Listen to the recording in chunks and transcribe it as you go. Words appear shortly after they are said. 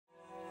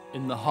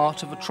in the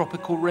heart of a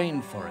tropical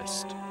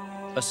rainforest,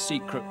 a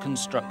secret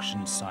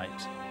construction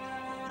site.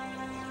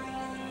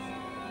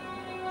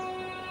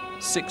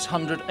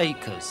 600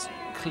 acres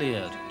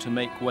cleared to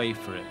make way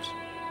for it.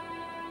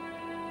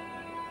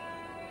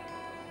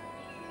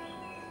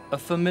 A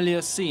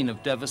familiar scene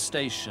of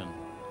devastation,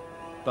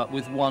 but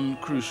with one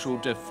crucial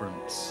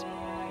difference.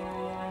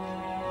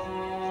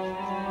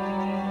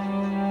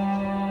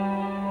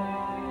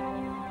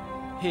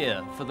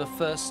 Here, for the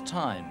first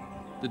time,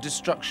 the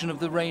destruction of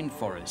the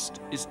rainforest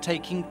is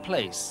taking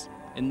place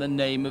in the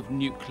name of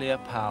nuclear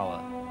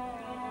power.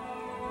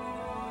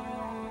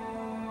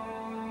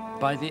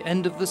 By the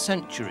end of the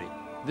century,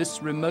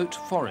 this remote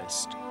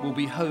forest will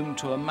be home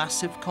to a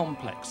massive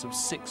complex of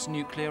 6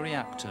 nuclear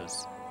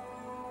reactors.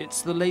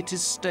 It's the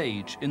latest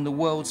stage in the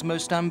world's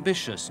most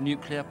ambitious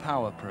nuclear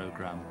power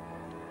program.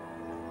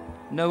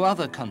 No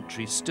other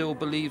country still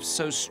believes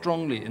so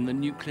strongly in the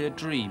nuclear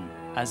dream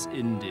as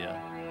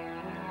India.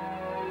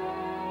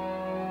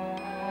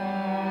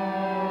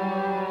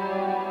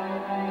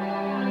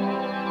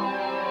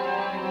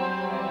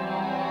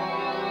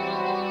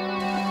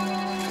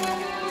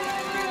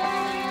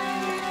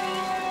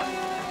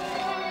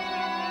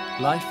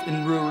 Life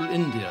in rural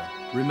India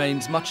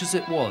remains much as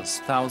it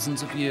was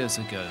thousands of years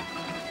ago.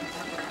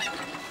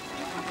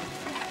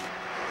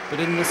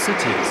 But in the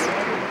cities,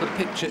 the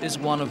picture is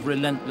one of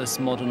relentless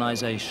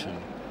modernization.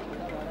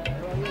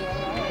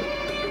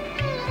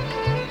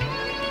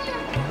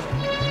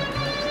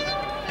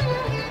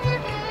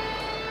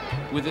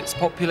 With its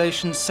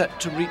population set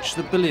to reach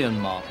the billion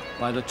mark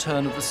by the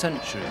turn of the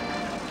century,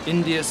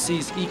 India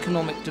sees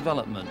economic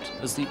development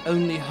as the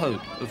only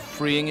hope of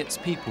freeing its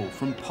people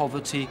from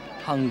poverty,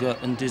 hunger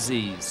and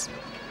disease.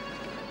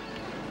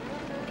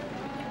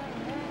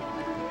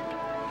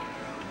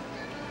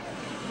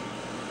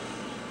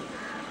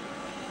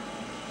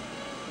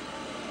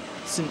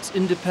 Since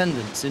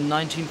independence in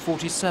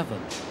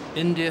 1947,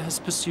 India has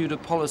pursued a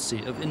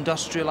policy of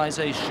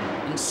industrialization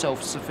and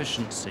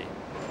self-sufficiency.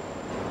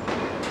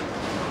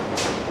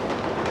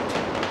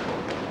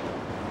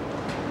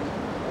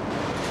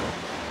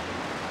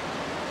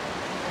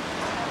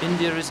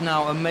 India is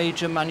now a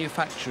major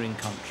manufacturing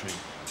country,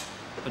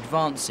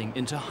 advancing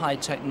into high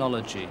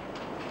technology.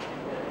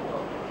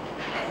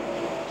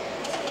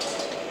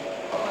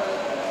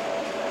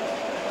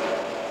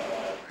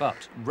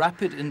 But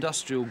rapid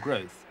industrial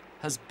growth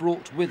has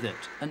brought with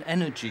it an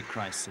energy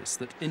crisis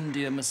that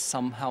India must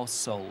somehow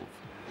solve.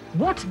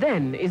 What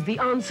then is the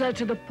answer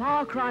to the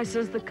power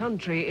crisis the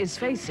country is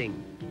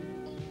facing?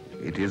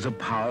 It is a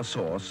power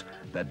source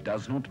that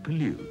does not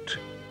pollute,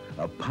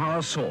 a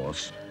power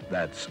source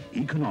that's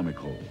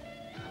economical,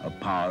 a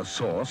power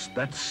source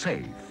that's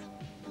safe,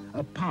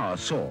 a power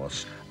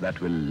source that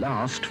will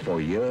last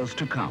for years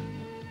to come,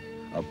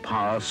 a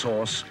power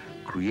source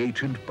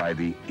created by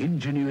the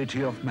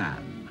ingenuity of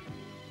man,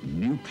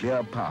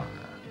 nuclear power.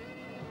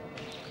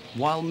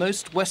 While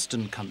most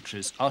Western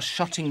countries are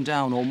shutting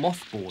down or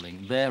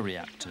mothballing their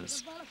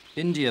reactors,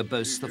 India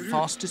boasts the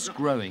fastest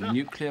growing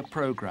nuclear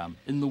program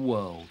in the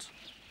world,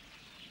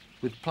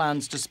 with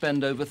plans to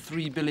spend over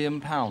 £3 billion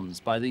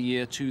by the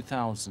year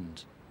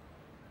 2000.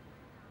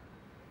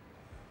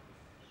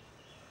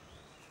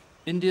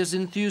 India's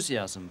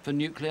enthusiasm for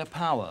nuclear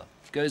power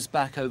goes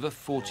back over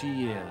 40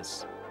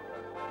 years.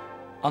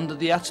 Under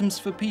the Atoms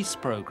for Peace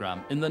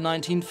program in the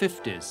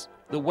 1950s,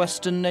 the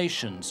Western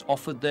nations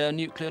offered their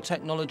nuclear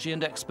technology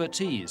and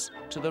expertise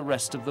to the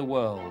rest of the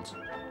world,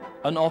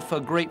 an offer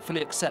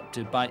gratefully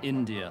accepted by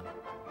India.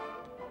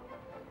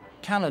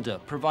 Canada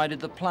provided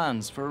the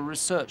plans for a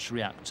research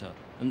reactor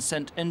and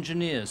sent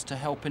engineers to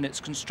help in its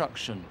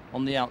construction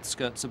on the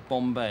outskirts of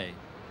Bombay.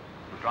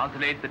 To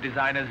translate the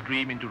designer's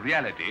dream into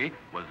reality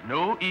was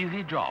no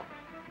easy job.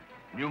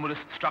 Numerous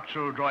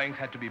structural drawings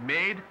had to be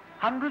made,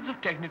 hundreds of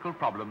technical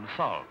problems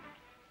solved.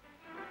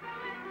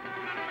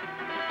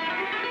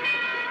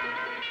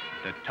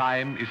 The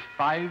time is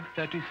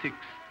 5:36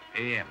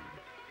 a.m.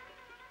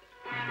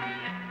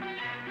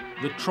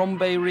 The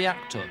Trombay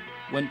reactor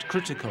went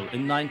critical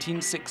in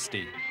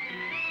 1960.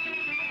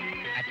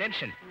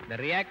 Attention, the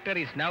reactor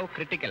is now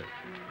critical.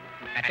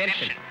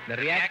 Attention, the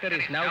reactor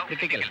is now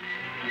critical.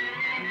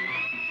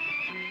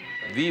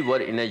 We were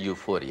in a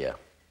euphoria.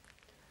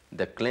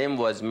 The claim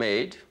was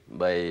made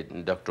by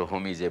Dr.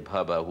 Homi J.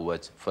 Bhabha, who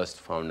was first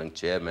founding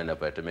chairman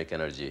of atomic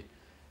energy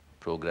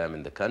program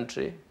in the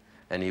country,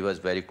 and he was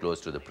very close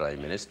to the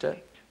Prime Minister.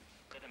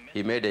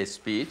 He made a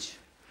speech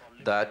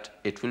that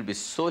it will be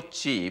so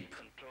cheap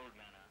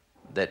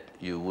that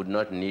you would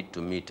not need to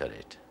meter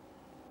it.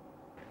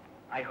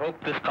 I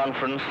hope this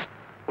conference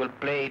will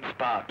play its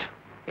part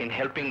in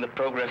helping the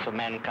progress of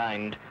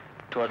mankind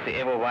towards the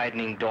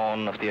ever-widening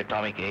dawn of the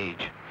atomic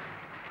age.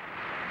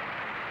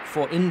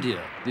 For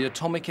India, the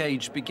atomic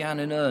age began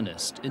in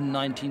earnest in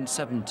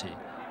 1970,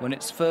 when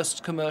its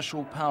first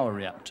commercial power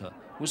reactor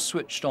was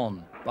switched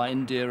on by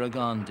Indira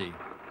Gandhi.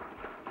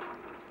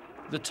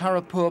 The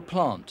Tarapur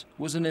plant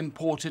was an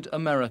imported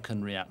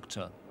American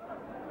reactor.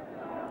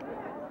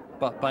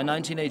 But by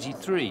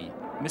 1983,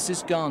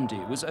 Mrs. Gandhi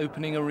was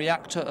opening a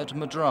reactor at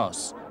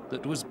Madras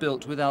that was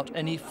built without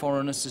any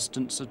foreign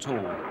assistance at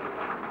all.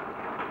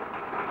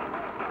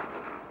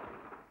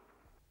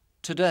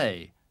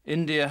 Today,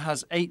 India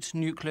has 8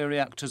 nuclear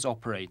reactors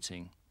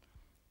operating,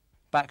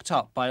 backed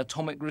up by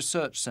atomic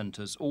research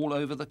centres all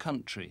over the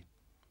country.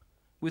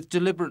 With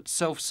deliberate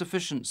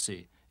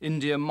self-sufficiency,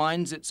 India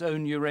mines its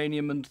own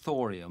uranium and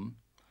thorium,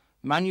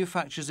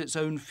 manufactures its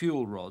own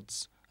fuel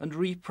rods, and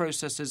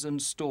reprocesses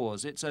and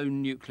stores its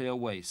own nuclear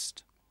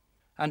waste.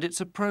 And it's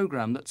a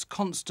programme that's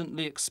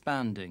constantly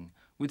expanding,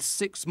 with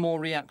 6 more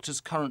reactors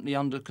currently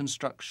under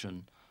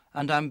construction,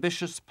 and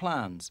ambitious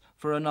plans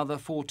for another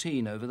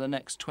 14 over the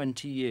next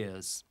 20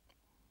 years.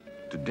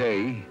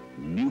 Today,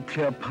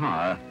 nuclear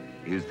power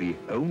is the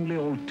only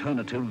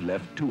alternative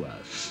left to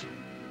us.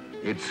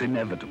 It's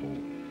inevitable.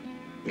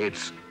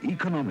 It's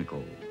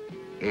economical.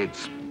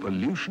 It's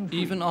pollution-free.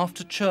 Even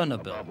after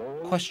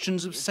Chernobyl,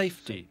 questions of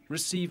safety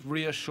receive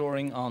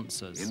reassuring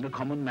answers. In the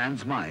common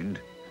man's mind,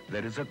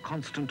 there is a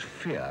constant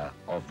fear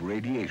of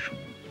radiation.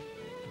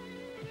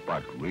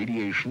 But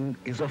radiation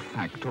is a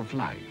fact of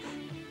life.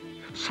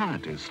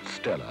 Scientists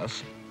tell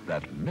us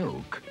that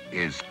milk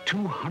is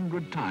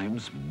 200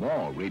 times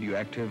more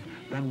radioactive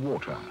than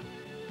water.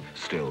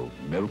 Still,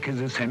 milk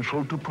is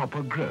essential to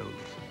proper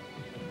growth.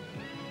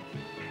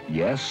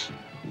 Yes,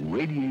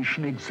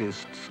 radiation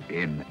exists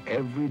in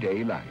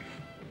everyday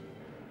life.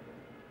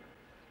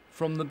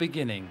 From the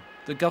beginning,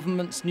 the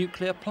government's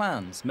nuclear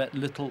plans met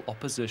little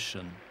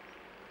opposition.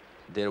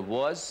 There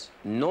was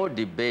no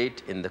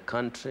debate in the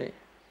country.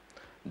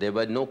 There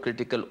was no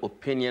critical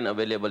opinion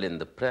available in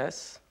the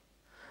press.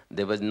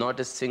 There was not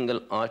a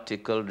single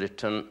article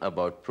written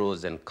about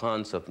pros and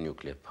cons of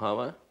nuclear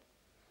power.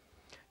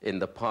 In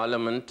the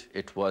parliament,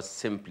 it was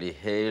simply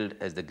hailed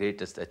as the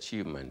greatest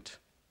achievement.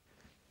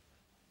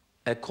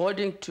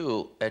 According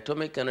to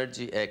Atomic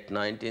Energy Act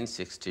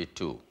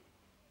 1962,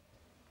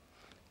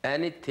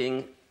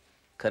 anything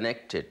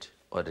connected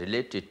or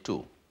related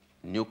to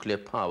nuclear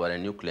power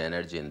and nuclear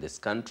energy in this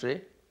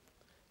country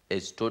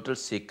is total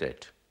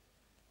secret.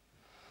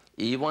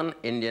 Even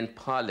Indian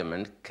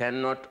Parliament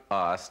cannot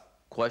ask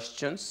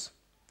questions.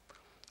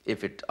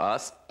 If it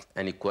asks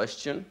any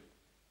question,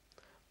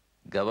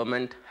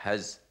 government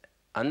has,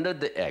 under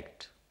the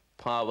Act,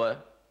 power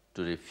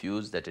to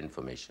refuse that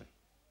information.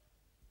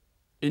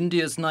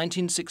 India's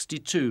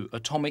 1962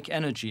 Atomic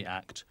Energy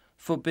Act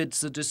forbids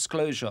the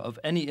disclosure of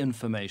any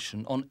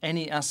information on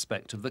any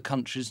aspect of the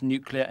country's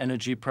nuclear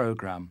energy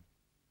programme.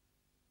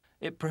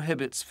 It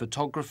prohibits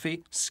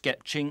photography,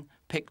 sketching,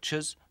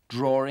 pictures,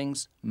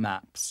 drawings,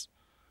 maps.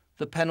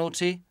 The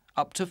penalty?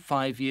 Up to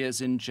 5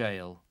 years in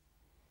jail.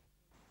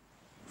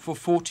 For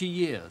 40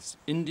 years,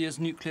 India's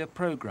nuclear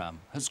programme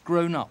has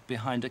grown up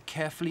behind a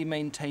carefully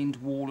maintained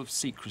wall of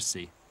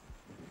secrecy.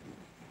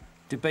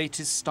 Debate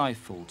is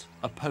stifled,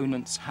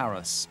 opponents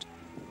harassed.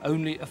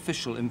 Only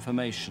official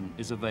information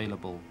is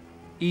available.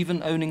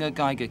 Even owning a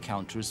Geiger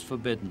counter is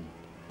forbidden.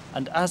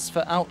 And as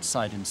for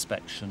outside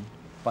inspection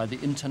by the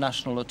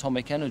International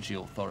Atomic Energy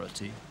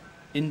Authority,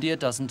 India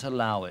doesn't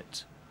allow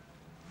it.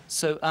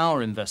 So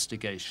our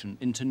investigation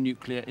into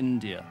nuclear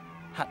India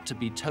had to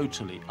be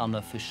totally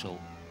unofficial.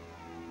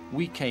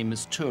 We came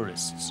as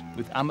tourists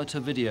with amateur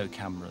video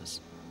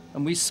cameras,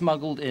 and we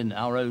smuggled in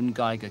our own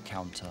Geiger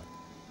counter.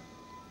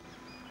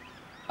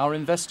 Our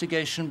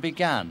investigation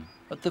began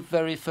at the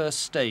very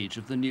first stage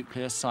of the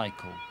nuclear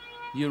cycle,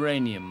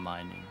 uranium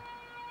mining.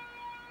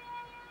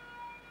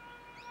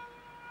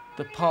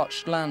 The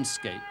parched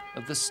landscape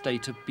of the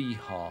state of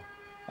Bihar,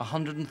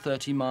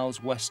 130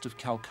 miles west of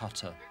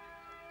Calcutta.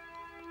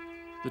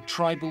 The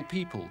tribal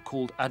people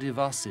called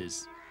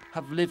Adivasis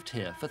have lived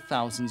here for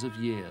thousands of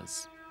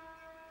years.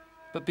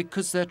 But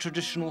because their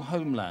traditional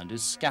homeland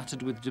is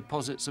scattered with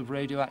deposits of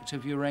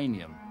radioactive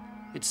uranium,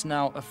 it's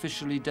now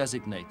officially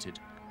designated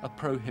a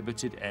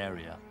prohibited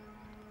area.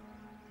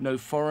 No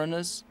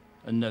foreigners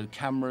and no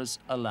cameras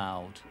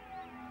allowed.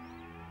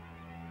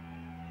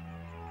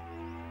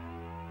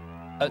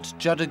 At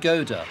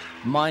Jadagoda,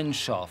 mine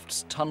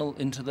shafts tunnel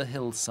into the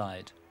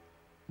hillside.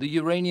 The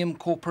Uranium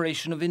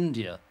Corporation of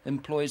India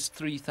employs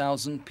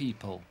 3,000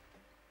 people.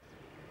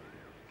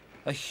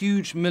 A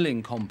huge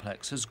milling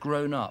complex has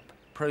grown up,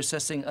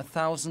 processing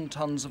 1,000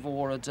 tons of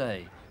ore a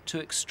day to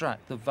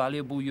extract the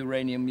valuable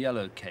uranium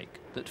yellowcake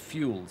that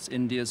fuels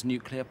India's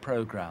nuclear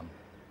program.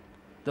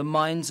 The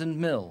mines and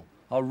mill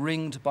are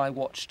ringed by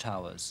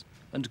watchtowers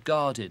and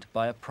guarded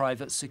by a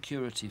private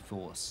security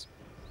force.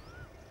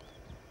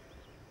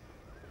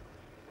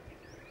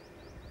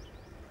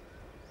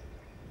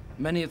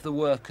 Many of the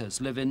workers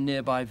live in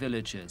nearby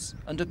villages,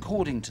 and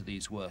according to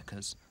these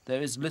workers,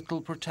 there is little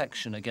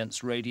protection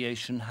against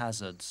radiation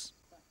hazards.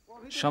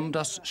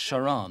 Shamdas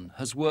Sharan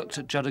has worked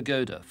at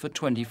Jadagoda for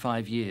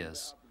 25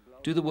 years.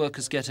 Do the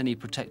workers get any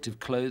protective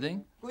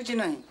clothing?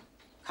 Nothing.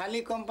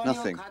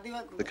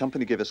 The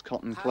company give us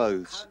cotton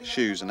clothes,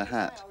 shoes and a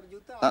hat.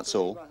 That's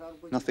all.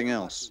 Nothing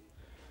else.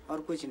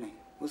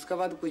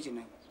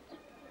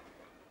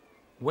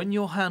 When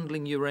you're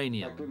handling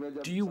uranium,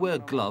 do you wear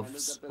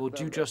gloves or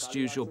do you just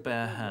use your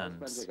bare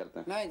hands?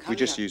 We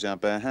just use our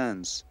bare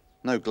hands.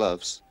 No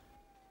gloves.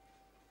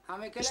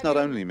 It's not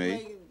only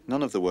me.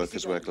 None of the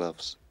workers wear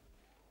gloves.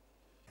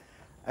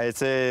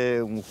 ऐसे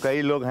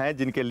कई लोग हैं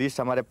जिनके list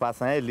हमारे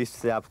पास हैं list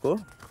से आपको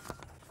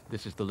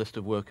This is the list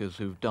of workers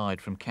who've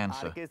died from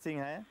cancer. R.K. Singh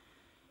हैं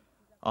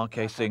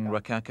R.K. Singh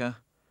Rakaka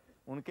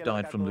उनके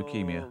died लड़का from को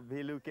leukemia.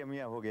 भी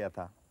ल्यूकेमिया हो गया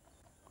था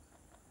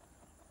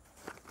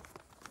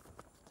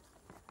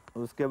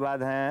उसके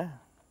बाद हैं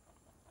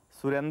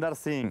Surendra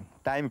Singh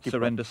time keeper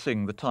Surrender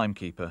Singh, the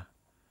timekeeper,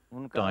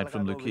 उनका died लड़का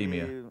from को भी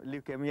leukemia.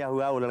 ल्यूकेमिया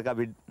हुआ वो लड़का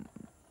भी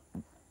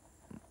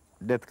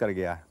डेथ कर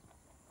गया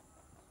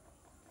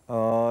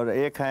और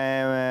एक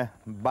है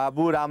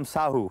Babu Ram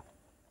Sahu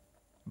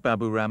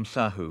Babu Ram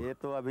Sahu ये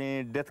तो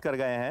अभी डेथ कर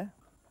गए हैं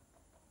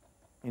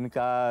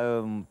इनका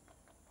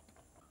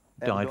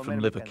died abdomen from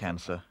में liver cancer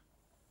cancer.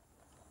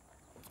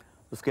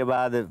 उसके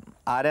बाद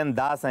R.N.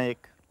 दास हैं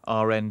एक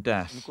R.N.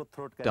 Das उनको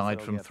throat cancer died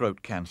हो from गया था।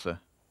 throat cancer.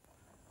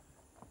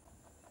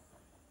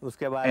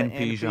 उसके बाद N.P.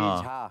 N.P.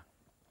 Jha Jha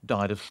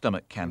died of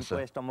stomach इनको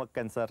cancer. Stomach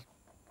cancer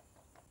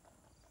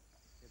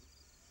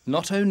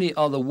Not only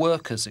are the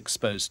workers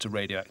exposed to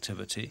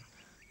radioactivity,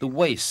 the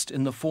waste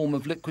in the form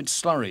of liquid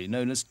slurry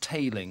known as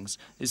tailings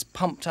is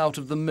pumped out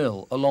of the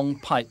mill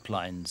along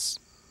pipelines.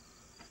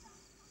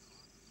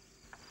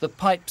 The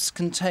pipes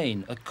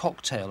contain a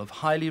cocktail of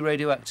highly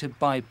radioactive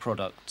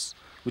byproducts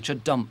which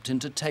are dumped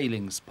into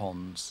tailings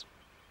ponds.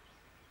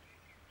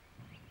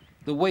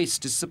 The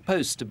waste is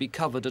supposed to be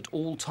covered at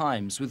all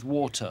times with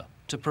water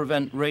to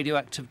prevent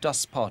radioactive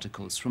dust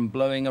particles from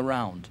blowing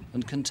around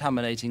and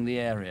contaminating the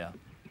area.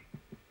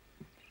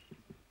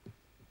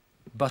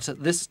 But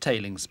at this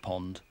tailings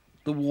pond,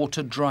 the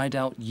water dried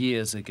out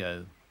years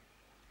ago.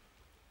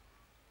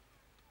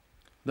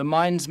 The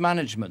mine's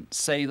management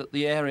say that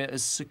the area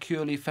is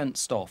securely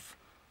fenced off,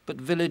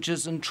 but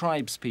villagers and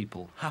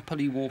tribespeople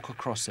happily walk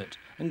across it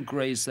and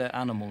graze their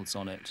animals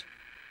on it.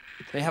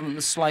 They haven't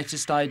the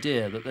slightest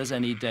idea that there's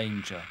any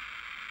danger.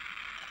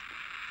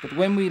 But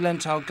when we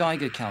lent our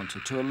Geiger counter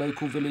to a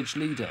local village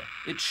leader,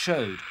 it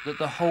showed that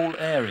the whole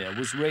area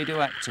was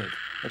radioactive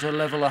at a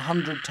level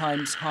 100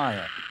 times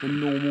higher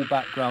than normal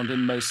background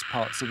in most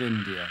parts of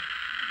India.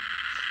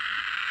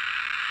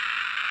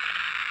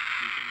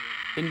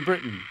 In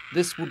Britain,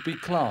 this would be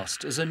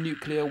classed as a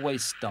nuclear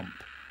waste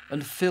dump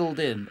and filled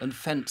in and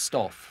fenced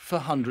off for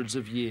hundreds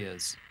of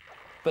years.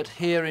 But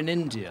here in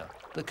India,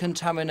 the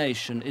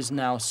contamination is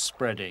now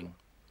spreading.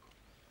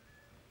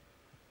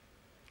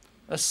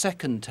 A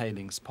second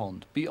tailings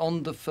pond,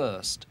 beyond the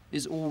first,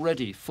 is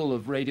already full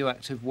of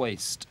radioactive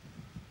waste,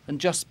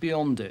 and just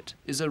beyond it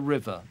is a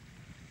river.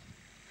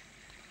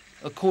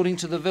 According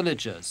to the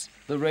villagers,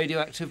 the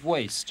radioactive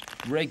waste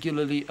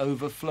regularly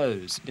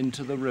overflows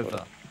into the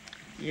river.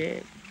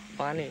 ये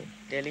पानी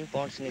telling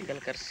pond से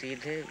निकलकर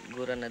सीधे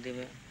गोरा नदी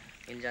में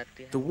मिल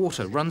जाती है. The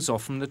water runs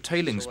off from the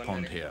tailings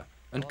pond here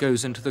and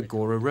goes into the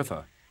Gora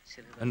River,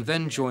 and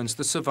then joins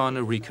the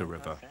Savannah Rika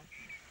River.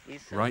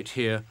 Right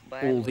here,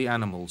 all the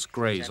animals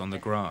graze on the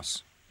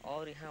grass.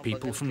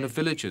 People from the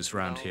villages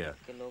round here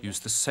use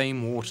the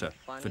same water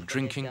for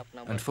drinking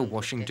and for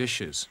washing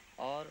dishes.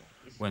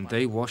 When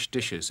they wash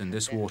dishes in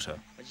this water,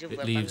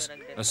 it leaves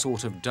a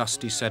sort of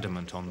dusty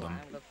sediment on them.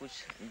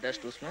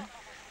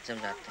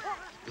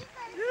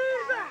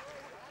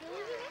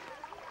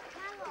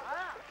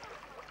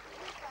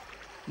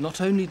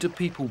 Not only do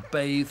people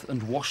bathe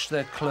and wash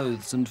their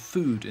clothes and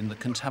food in the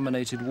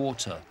contaminated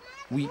water,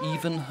 we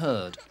even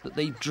heard that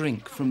they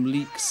drink from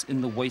leaks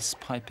in the waste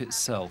pipe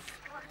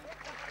itself.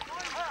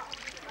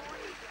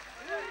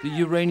 The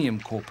Uranium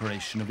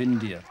Corporation of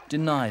India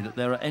deny that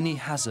there are any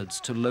hazards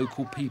to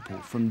local people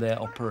from their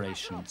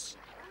operations.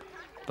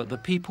 But the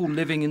people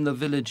living in the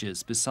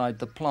villages beside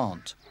the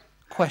plant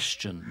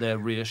question their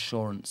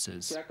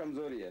reassurances.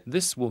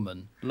 This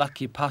woman,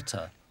 Lucky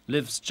Pata,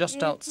 lives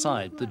just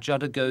outside the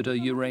Jadagoda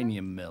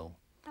uranium mill.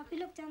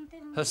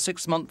 Her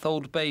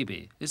 6-month-old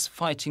baby is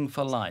fighting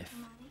for life,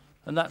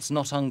 and that's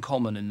not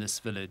uncommon in this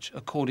village,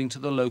 according to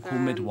the local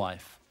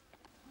midwife.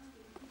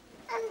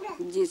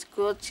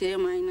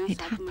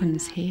 It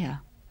happens here.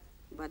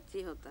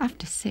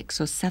 After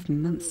 6 or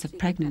 7 months of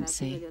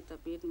pregnancy,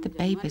 the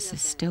babies are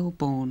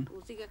stillborn.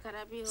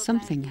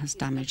 Something has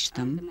damaged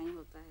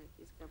them.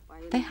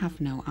 They have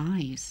no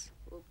eyes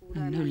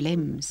and no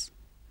limbs.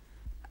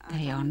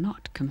 They are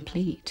not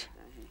complete.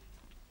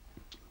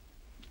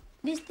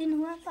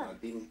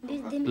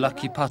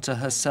 Lucky Pata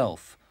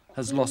herself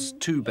has lost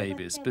 2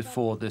 babies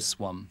before this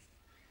one.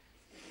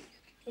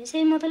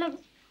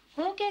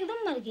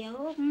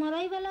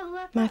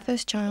 My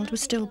first child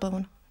was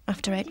stillborn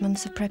after 8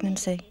 months of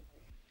pregnancy.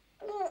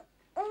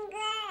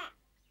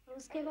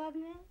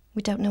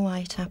 We don't know why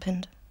it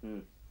happened.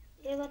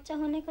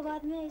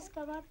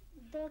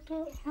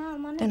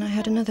 Then I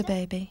had another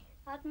baby.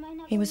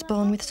 He was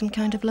born with some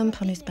kind of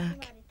lump on his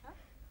back.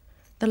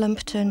 The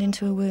lump turned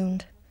into a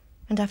wound,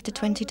 and after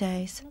 20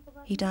 days,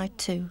 he died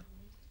too.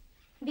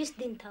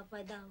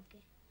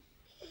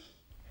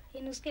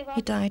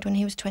 He died when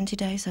he was 20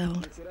 days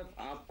old.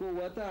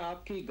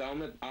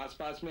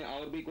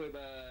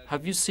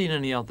 Have you seen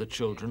any other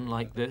children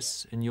like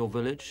this in your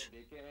village?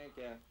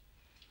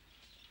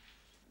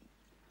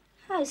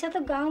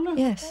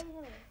 Yes,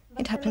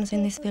 it happens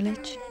in this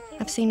village.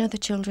 I've seen other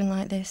children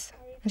like this,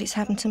 and it's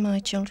happened to my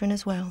children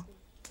as well.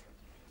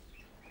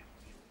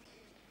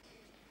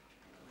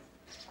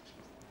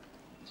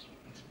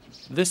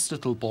 This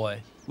little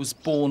boy was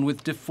born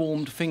with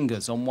deformed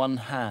fingers on one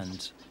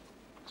hand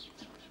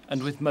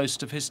and with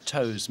most of his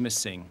toes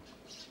missing.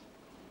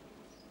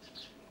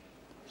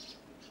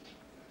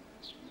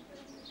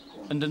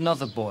 And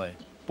another boy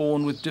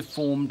born with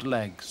deformed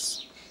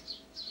legs.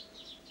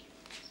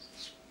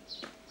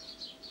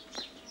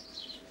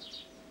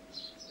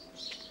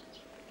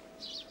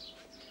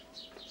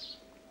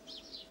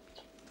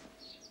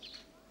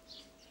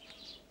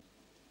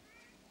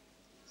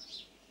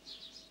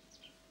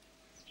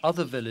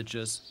 Other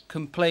villagers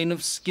complain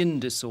of skin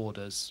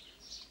disorders.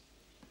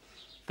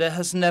 There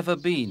has never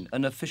been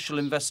an official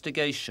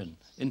investigation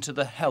into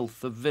the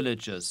health of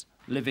villagers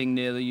living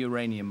near the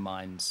uranium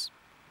mines.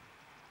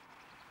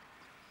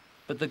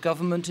 But the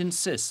government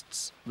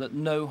insists that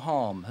no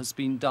harm has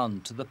been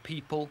done to the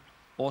people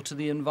or to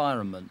the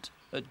environment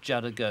at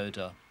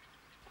Jadagoda.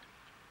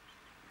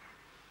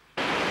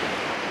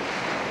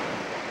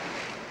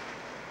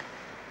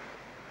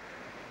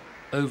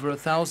 Over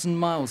 1,000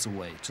 miles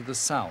away to the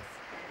south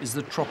is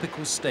the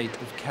tropical state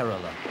of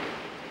Kerala.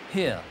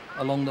 Here,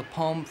 along the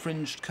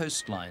palm-fringed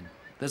coastline,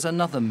 there's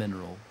another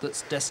mineral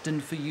that's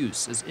destined for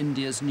use as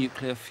India's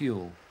nuclear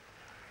fuel.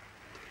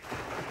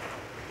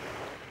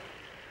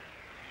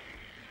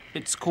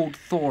 It's called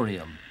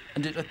thorium,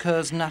 and it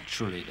occurs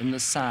naturally in the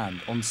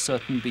sand on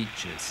certain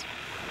beaches.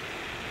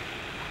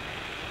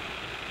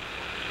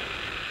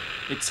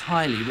 It's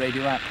highly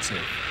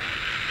radioactive.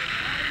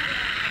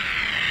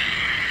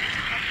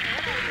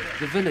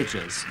 The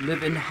villagers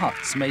live in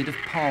huts made of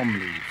palm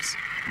leaves,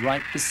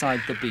 right beside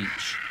the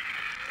beach.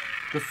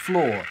 The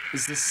floor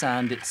is the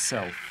sand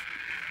itself.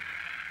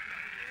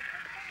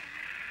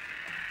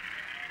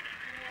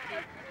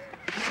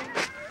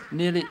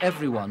 Nearly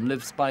everyone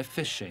lives by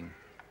fishing.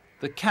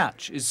 The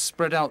catch is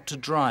spread out to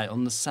dry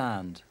on the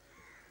sand.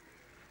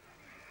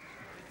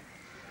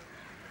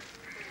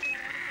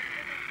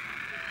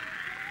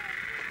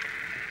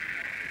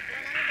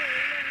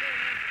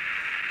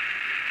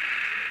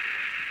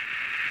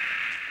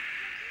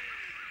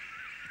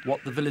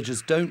 What the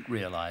villagers don't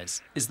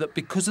realise is that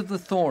because of the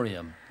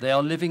thorium, they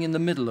are living in the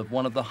middle of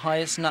one of the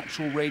highest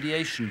natural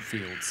radiation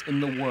fields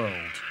in the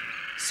world,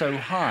 so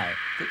high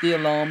that the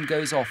alarm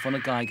goes off on a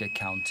Geiger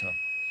counter.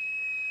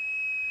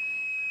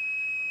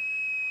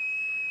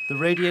 The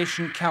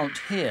radiation count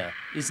here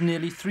is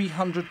nearly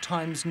 300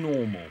 times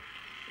normal.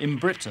 In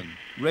Britain,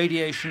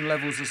 radiation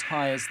levels as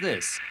high as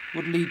this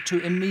would lead to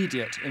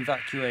immediate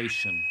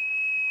evacuation.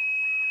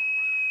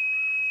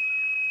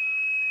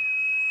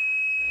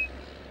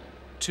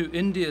 To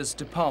India's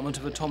Department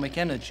of Atomic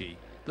Energy,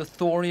 the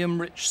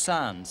thorium-rich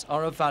sands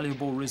are a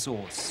valuable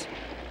resource.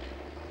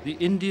 The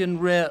Indian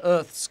Rare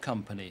Earths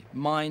Company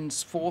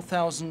mines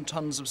 4,000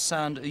 tons of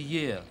sand a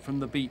year from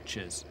the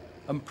beaches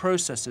and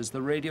processes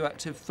the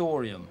radioactive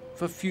thorium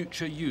for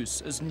future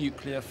use as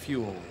nuclear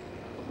fuel.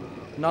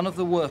 None of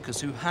the workers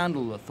who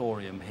handle the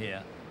thorium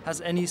here has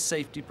any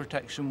safety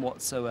protection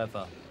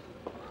whatsoever.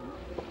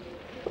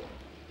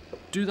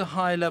 Do the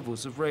high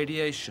levels of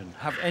radiation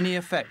have any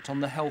effect on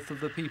the health of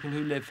the people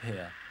who live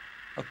here?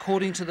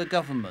 According to the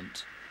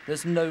government,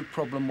 there's no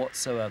problem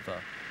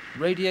whatsoever.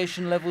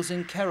 Radiation levels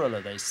in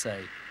Kerala, they say,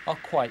 are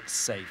quite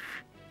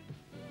safe.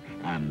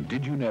 And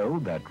did you know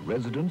that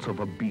residents of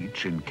a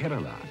beach in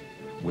Kerala,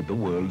 with the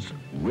world's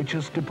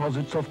richest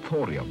deposits of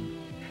thorium,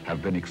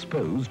 have been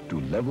exposed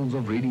to levels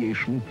of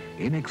radiation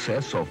in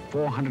excess of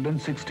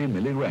 460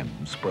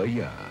 millirems per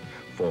year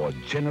for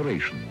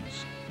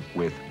generations,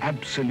 with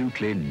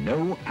absolutely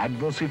no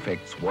adverse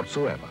effects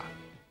whatsoever?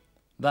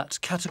 That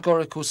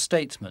categorical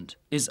statement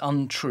is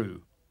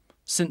untrue.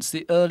 Since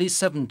the early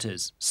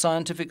 70s,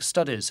 scientific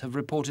studies have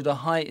reported a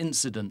high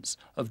incidence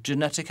of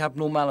genetic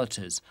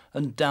abnormalities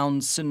and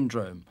Down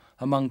syndrome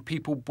among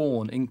people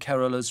born in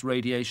Kerala's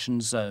radiation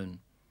zone.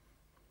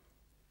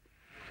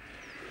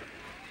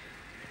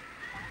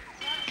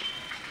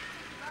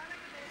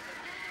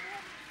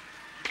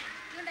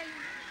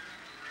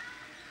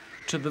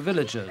 To the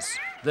villagers,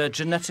 their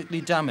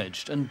genetically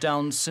damaged and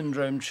Down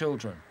syndrome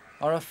children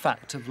are a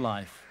fact of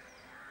life.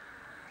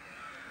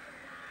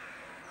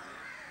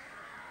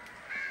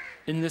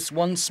 In this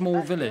one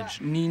small village,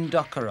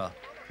 Neendakara,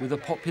 with a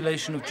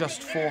population of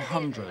just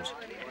 400,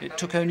 it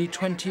took only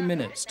 20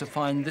 minutes to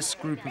find this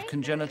group of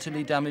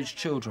congenitally damaged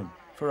children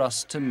for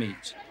us to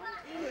meet.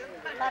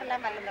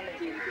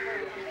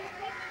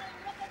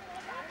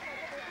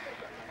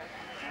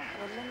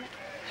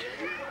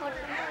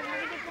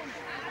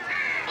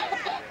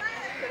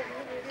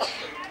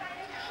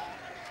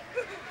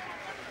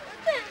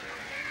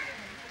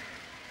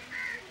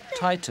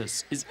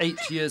 Titus is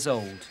 8 years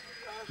old,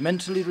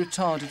 mentally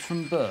retarded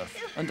from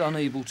birth and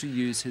unable to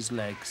use his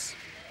legs.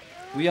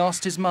 We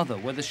asked his mother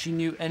whether she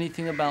knew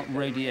anything about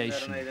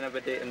radiation.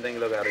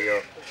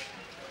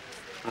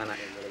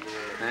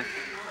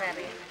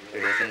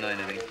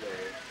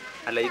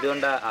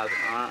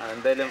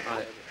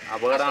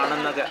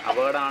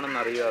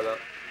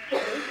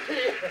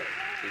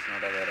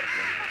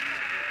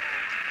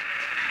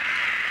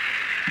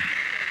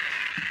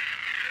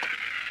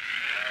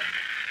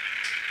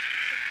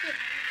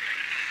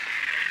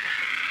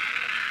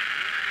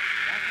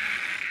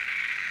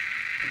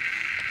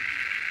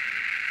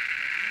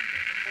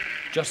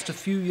 Just a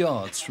few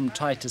yards from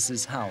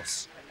Titus's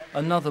house,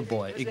 another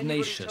boy,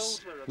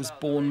 Ignatius, was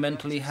born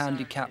mentally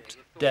handicapped,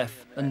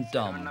 deaf and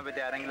dumb.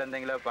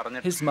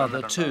 His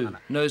mother, too,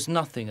 knows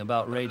nothing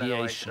about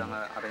radiation.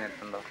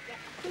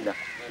 He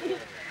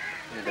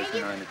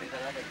doesn't know anything.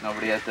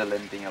 Nobody has told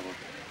anything about it.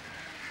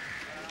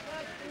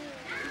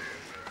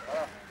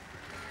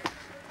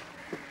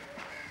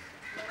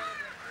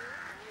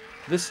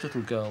 This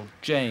little girl,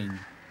 Jane,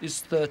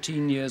 is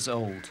 13 years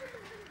old,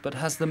 but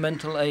has the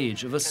mental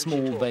age of a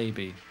small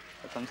baby.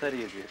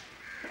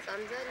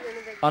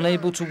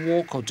 Unable to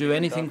walk or do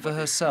anything for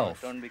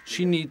herself,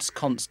 she needs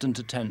constant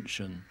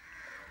attention.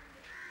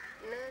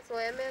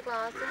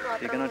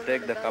 She cannot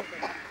take the cup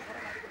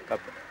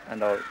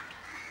and all.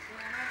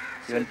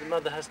 So the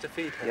mother has to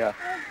feed her? Yeah,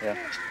 yeah.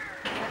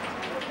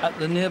 At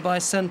the nearby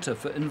Centre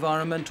for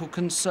Environmental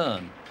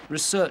Concern,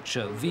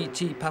 researcher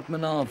V.T.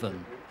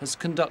 Padmanabhan has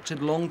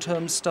conducted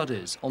long-term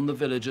studies on the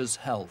villagers'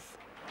 health.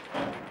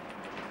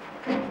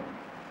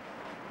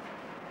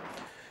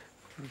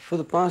 For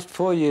the past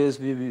 4 years,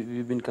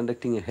 we've been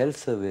conducting a health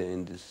survey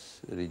in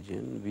this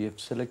region. We have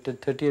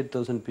selected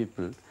 38,000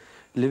 people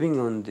living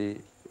on the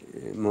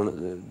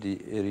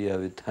area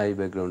with high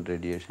background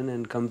radiation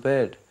and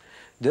compared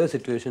their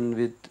situation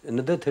with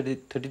another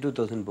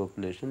 32,000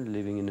 population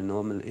living in a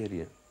normal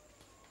area.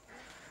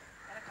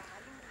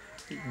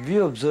 We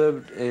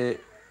observed a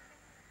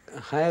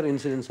higher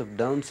incidence of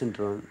Down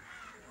syndrome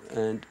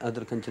and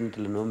other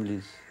congenital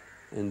anomalies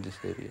in this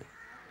area.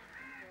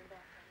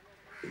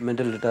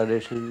 Mental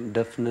retardation,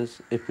 deafness,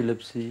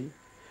 epilepsy,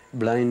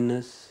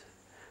 blindness,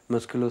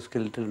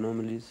 musculoskeletal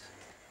anomalies.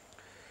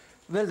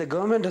 Well, the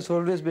government has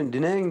always been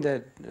denying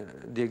that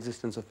the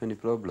existence of any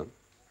problem.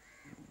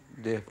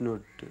 They have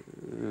not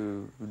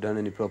done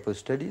any proper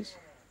studies.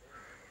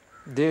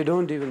 They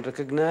don't even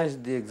recognize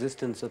the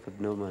existence of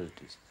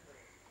abnormalities.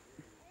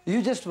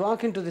 You just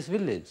walk into this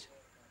village,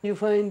 you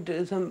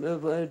find some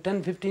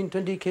 10, 15,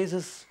 20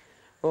 cases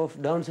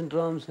of Down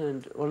syndromes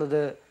and all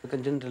other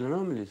congenital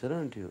anomalies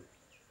around you.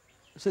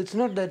 So it's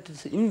not that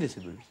it's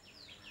invisible.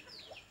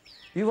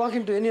 You walk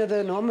into any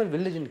other normal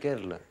village in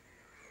Kerala,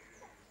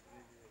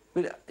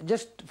 but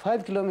just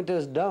 5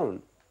 kilometers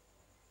down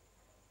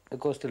a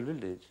coastal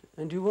village,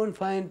 and you won't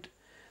find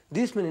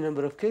this many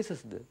number of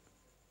cases there.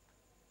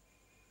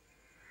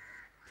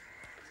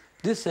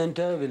 This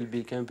center will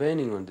be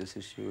campaigning on this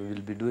issue. We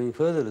will be doing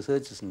further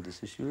researches on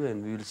this issue,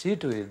 and we will see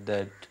to it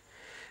that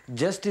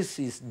justice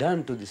is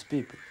done to these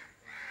people.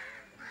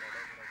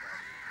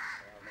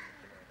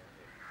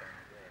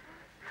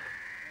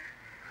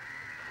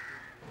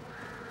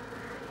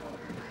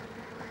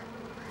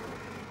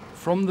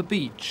 From the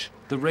beach,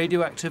 the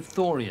radioactive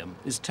thorium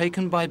is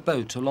taken by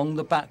boat along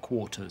the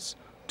backwaters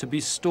to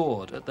be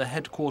stored at the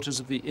headquarters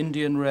of the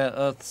Indian Rare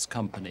Earths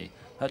Company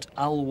at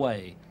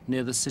Alway,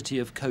 near the city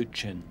of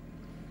Cochin.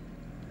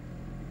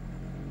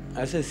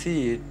 As I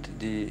see it,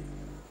 the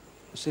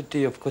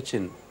city of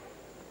Cochin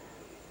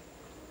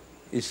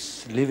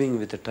is living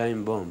with a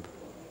time bomb.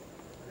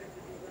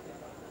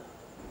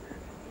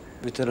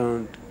 With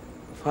around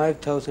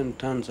 5,000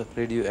 tons of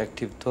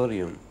radioactive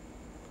thorium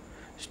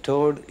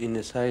stored in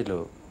a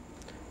silo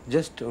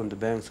just on the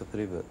banks of a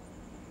river.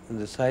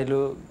 And the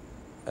silo,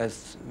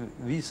 as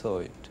we saw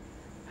it,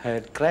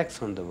 had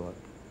cracks on the wall.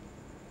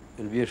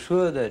 And we are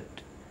sure that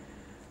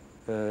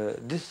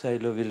this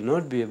silo will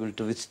not be able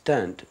to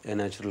withstand a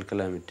natural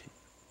calamity.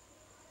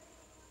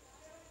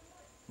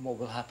 What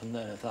will happen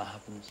then if that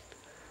happens?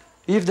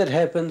 If that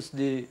happens,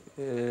 the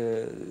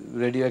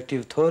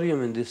radioactive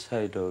thorium in this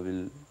silo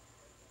will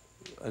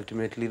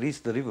ultimately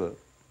reach the river,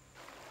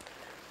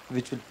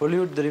 which will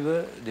pollute the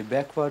river, the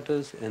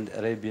backwaters and the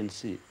Arabian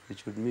Sea,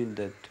 which would mean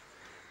that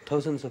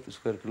thousands of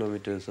square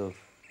kilometers of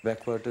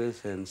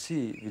backwaters and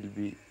sea will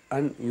be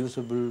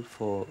unusable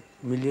for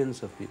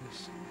millions of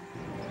years.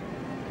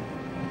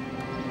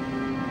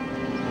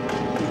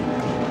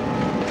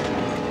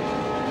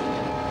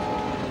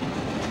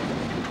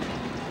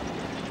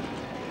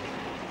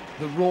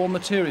 The raw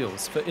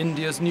materials for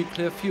India's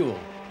nuclear fuel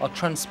are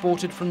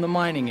transported from the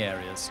mining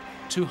areas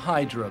to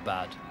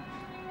Hyderabad.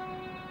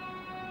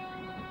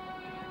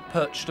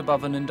 Perched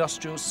above an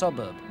industrial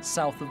suburb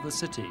south of the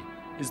city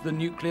is the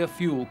Nuclear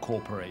Fuel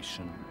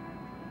Corporation.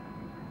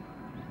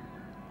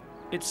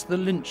 It's the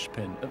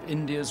linchpin of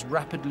India's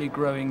rapidly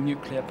growing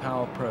nuclear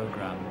power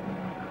program.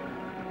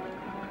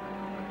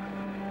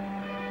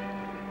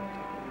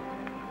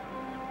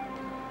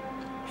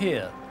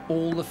 Here,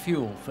 all the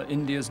fuel for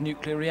India's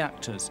nuclear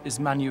reactors is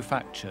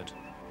manufactured.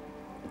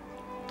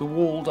 The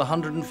walled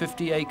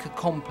 150-acre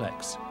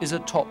complex is a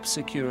top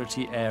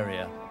security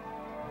area.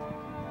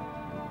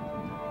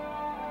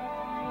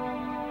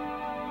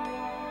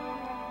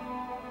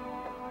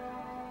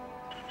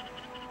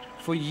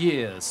 For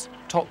years,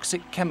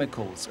 toxic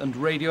chemicals and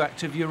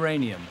radioactive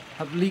uranium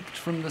have leaked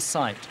from the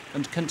site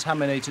and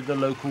contaminated the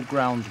local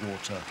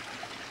groundwater.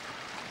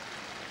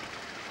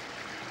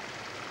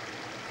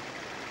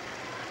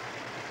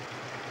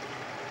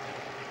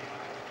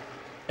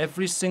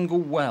 Every single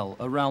well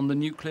around the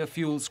Nuclear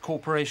Fuels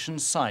Corporation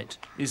site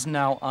is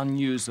now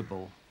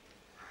unusable.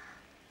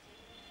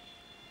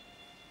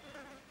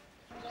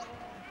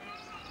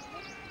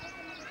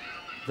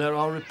 There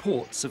are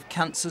reports of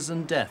cancers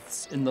and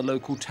deaths in the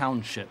local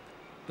township,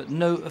 but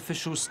no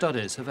official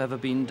studies have ever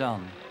been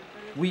done.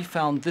 We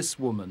found this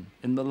woman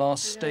in the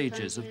last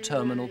stages of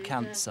terminal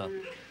cancer.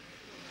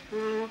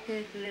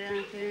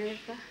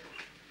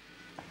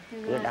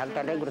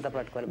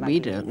 We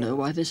don't know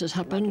why this has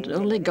happened.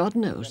 Only God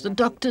knows. The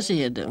doctors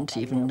here don't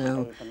even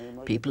know.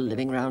 People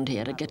living around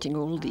here are getting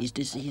all these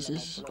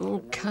diseases,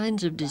 all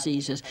kinds of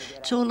diseases.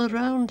 It's all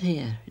around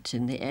here. It's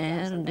in the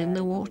air and in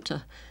the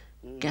water.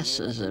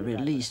 Gases are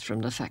released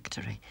from the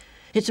factory.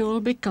 It's all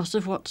because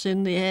of what's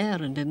in the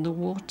air and in the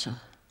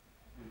water.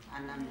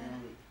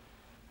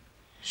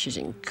 She's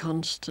in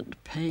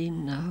constant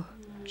pain now.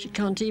 She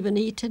can't even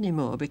eat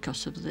anymore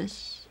because of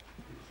this.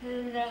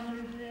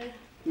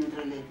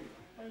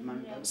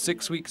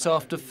 6 weeks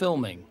after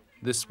filming,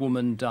 this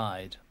woman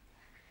died.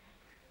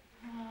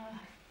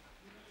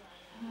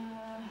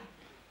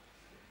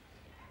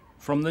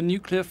 From the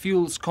nuclear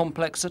fuels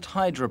complex at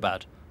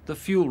Hyderabad, the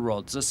fuel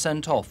rods are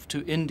sent off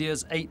to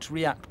India's 8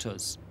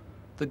 reactors.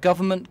 The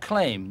government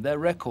claim their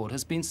record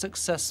has been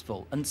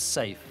successful and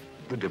safe.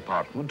 The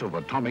Department of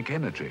Atomic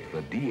Energy,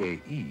 the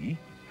DAE,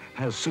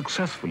 has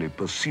successfully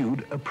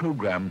pursued a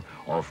program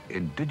of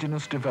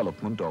indigenous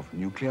development of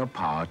nuclear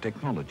power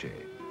technology.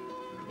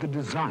 The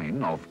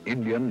design of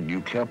Indian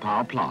nuclear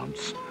power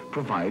plants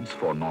provides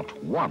for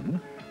not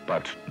one,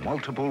 but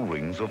multiple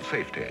rings of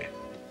safety,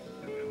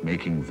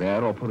 making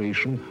their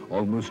operation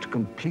almost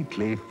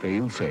completely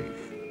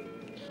fail-safe.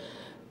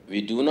 We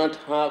do not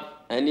have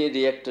any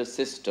reactor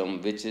system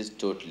which is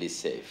totally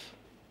safe.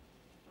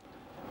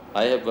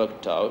 I have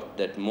worked out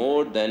that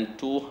more than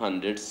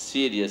 200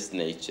 serious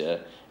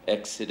nature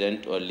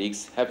accident or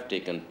leaks have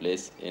taken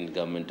place in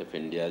Government of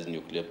India's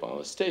nuclear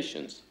power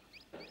stations.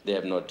 They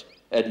have not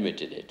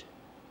admitted it.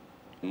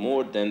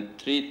 More than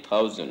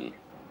 3,000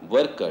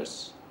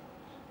 workers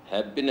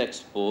have been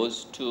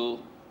exposed to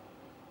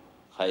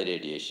high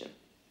radiation,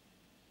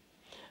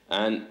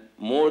 and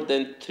more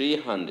than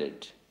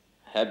 300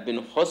 have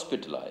been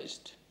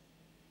hospitalized.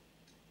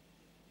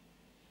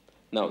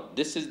 Now,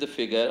 this is the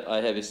figure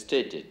I have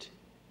stated,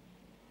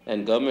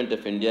 and Government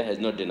of India has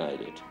not denied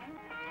it.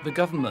 The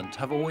government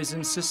have always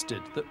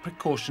insisted that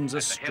precautions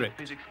are strict. At the health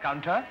physics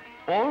counter,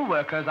 all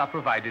workers are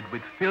provided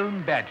with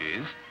film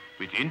badges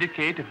which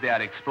indicate if they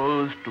are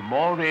exposed to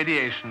more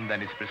radiation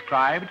than is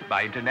prescribed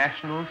by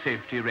international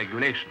safety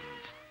regulations.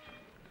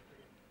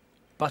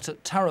 But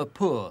at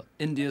Tarapur,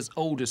 India's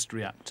oldest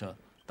reactor,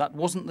 that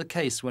wasn't the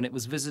case when it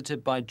was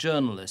visited by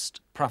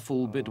journalist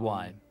Praful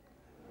Bidwai.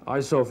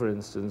 I saw, for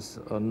instance,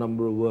 a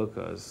number of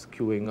workers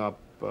queuing up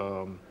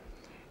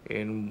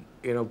in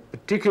a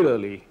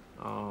particularly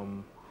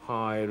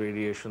high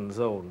radiation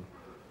zone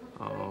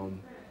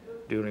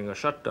during a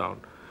shutdown.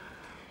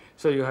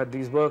 So you had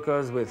these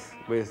workers with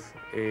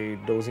a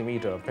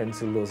dosimeter, a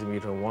pencil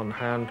dosimeter in one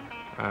hand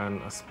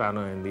and a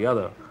spanner in the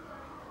other,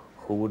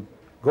 who would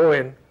go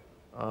in,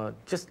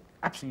 just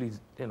absolutely,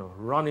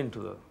 run into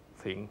the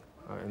thing,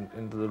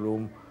 into the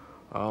room,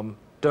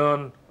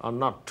 turn a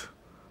nut,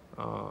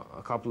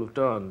 a couple of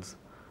turns,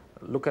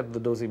 look at the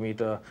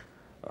dosimeter,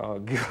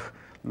 give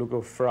a look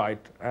of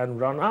fright, and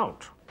run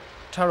out.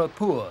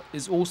 Tarapur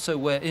is also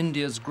where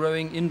India's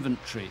growing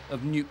inventory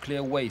of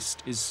nuclear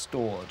waste is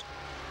stored.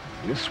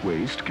 This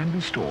waste can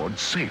be stored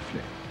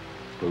safely,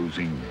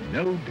 posing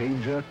no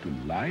danger to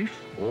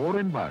life or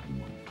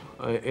environment.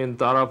 In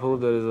Tarapur,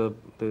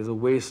 there is a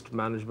waste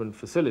management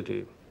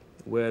facility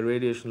where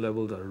radiation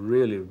levels are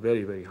really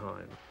very, very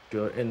high.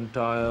 Your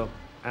entire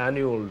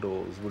annual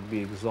dose would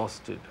be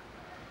exhausted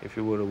if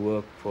you were to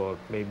work for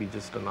maybe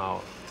just an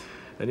hour.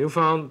 And you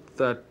found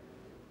that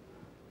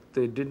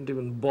they didn't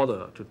even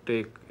bother to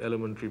take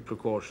elementary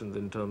precautions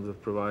in terms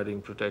of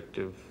providing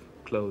protective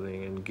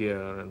clothing and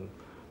gear,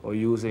 or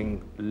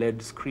using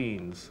LED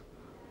screens,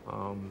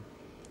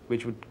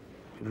 which would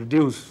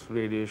reduce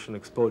radiation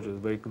exposures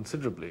very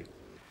considerably.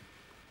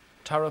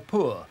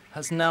 Tarapur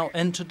has now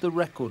entered the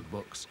record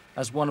books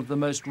as one of the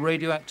most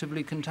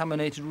radioactively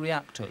contaminated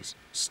reactors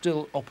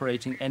still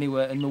operating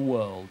anywhere in the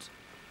world.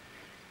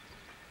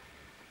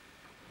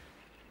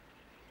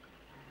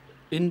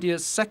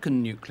 India's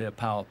second nuclear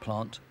power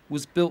plant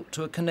was built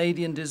to a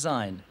Canadian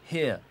design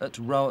here at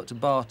Rawat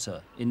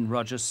Bata in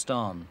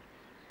Rajasthan.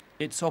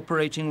 Its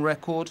operating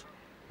record,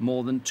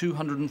 more than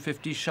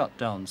 250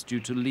 shutdowns due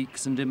to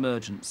leaks and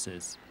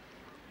emergencies.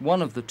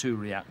 One of the 2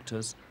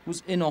 reactors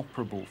was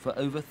inoperable for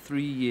over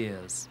 3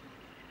 years.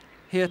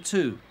 Here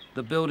too,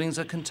 the buildings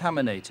are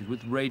contaminated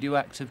with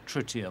radioactive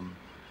tritium.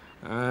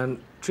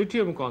 And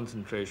tritium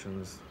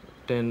concentrations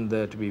tend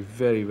there to be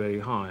very, very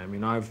high. I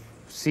mean, I've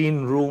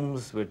seen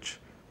rooms which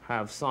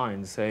have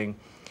signs saying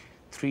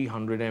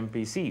 300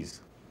 MPCs.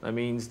 That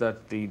means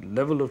that the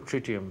level of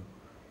tritium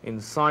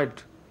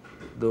inside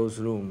those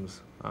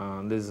rooms,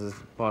 this is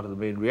part of the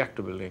main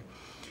reactor building,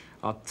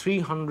 are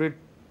 300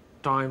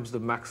 times the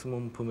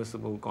maximum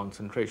permissible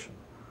concentration,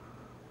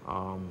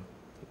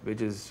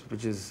 which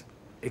is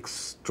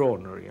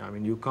extraordinary. I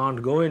mean, you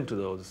can't go into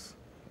those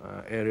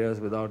areas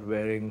without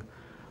wearing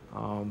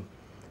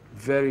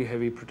very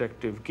heavy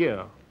protective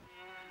gear.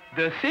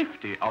 The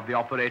safety of the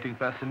operating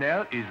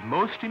personnel is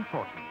most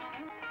important.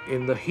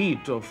 In the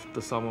heat of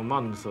the summer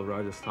months of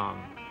Rajasthan,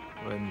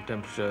 when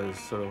temperature is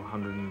sort of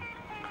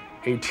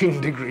 118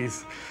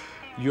 degrees,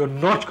 you're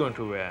not going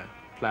to wear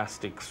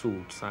plastic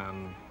suits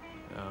and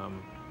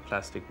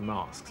plastic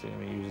masks. I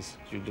mean,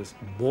 you just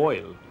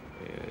boil,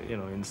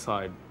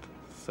 inside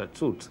such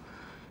suits.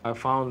 I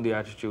found the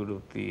attitude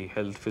of the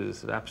health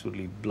physicists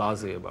absolutely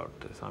blasé about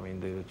this. I mean,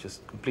 they were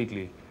just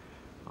completely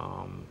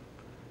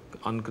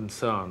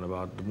unconcerned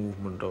about the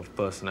movement of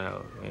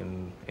personnel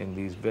in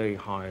these very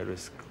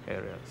high-risk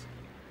areas.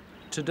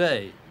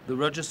 Today, the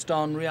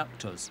Rajasthan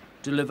reactors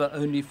deliver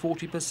only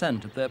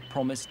 40% of their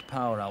promised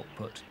power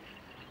output.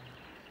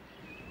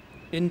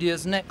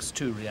 India's next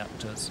two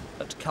reactors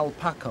at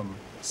Kalpakkam,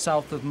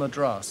 south of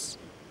Madras,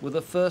 were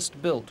the first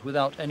built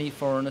without any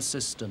foreign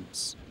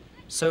assistance.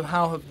 So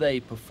how have they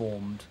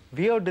performed?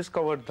 We have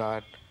discovered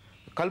that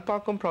the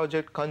Kalpakkam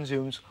project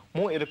consumes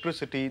more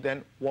electricity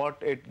than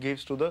what it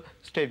gives to the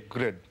state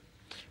grid,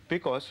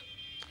 because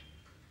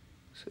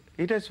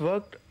it has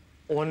worked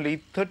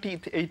only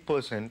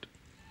 38%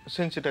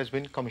 since it has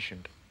been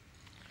commissioned.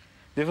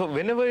 Therefore,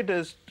 whenever it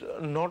is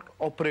not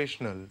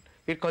operational,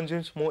 it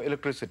consumes more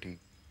electricity.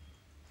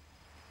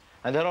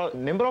 And there are a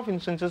number of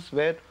instances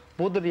where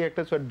both the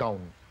reactors were down.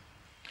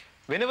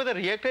 Whenever the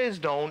reactor is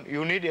down,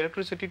 you need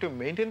electricity to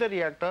maintain the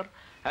reactor,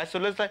 as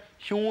well as the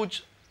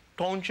huge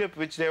township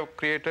which they have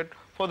created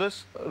for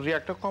this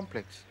reactor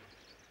complex.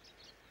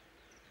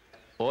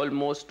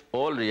 Almost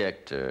all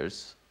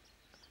reactors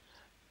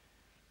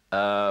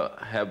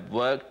have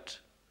worked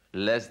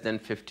less than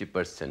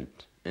 50%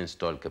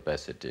 installed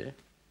capacity,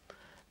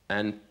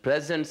 and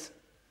present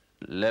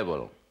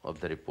level of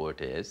the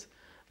report is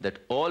that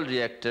all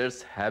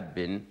reactors have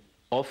been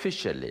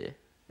officially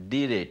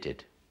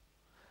derated.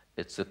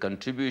 Its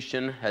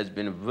contribution has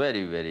been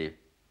very, very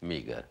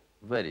meager,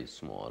 very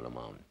small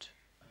amount.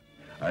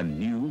 A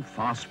new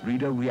fast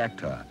breeder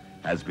reactor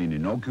has been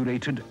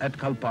inaugurated at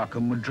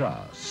Kalpakkam,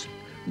 Madras,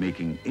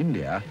 making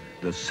India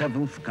the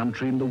 7th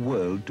country in the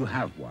world to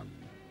have one.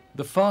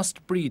 The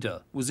fast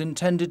breeder was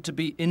intended to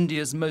be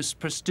India's most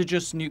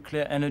prestigious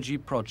nuclear energy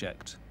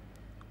project.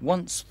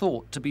 Once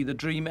thought to be the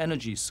dream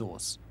energy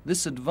source,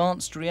 this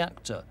advanced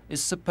reactor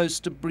is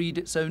supposed to breed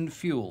its own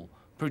fuel,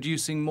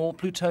 producing more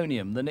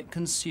plutonium than it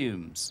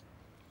consumes.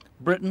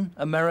 Britain,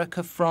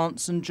 America,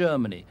 France and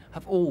Germany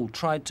have all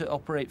tried to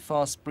operate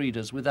fast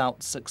breeders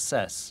without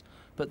success,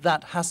 but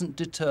that hasn't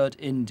deterred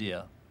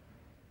India.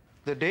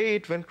 The day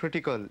it went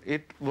critical,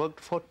 it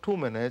worked for 2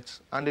 minutes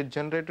and it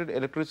generated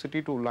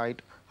electricity to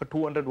light a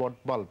 200-watt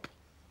bulb.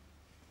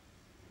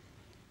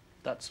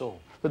 That's all?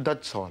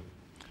 That's all.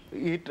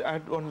 It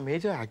had one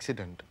major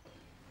accident.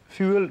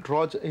 Fuel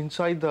rods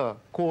inside the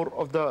core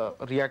of the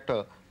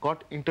reactor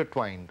got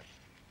intertwined.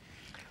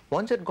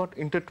 Once it got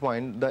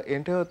intertwined, the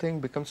entire thing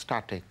becomes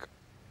static.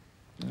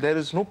 There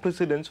is no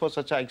precedence for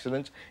such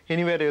accidents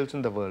anywhere else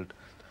in the world.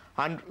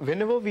 And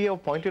whenever we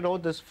have pointed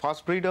out this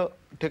fast breeder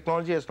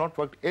technology has not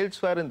worked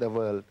elsewhere in the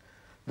world,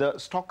 the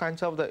stock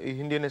answer of the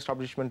Indian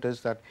establishment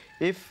is that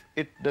if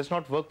it does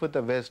not work with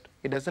the West,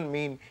 it doesn't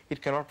mean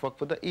it cannot work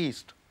with the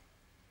East.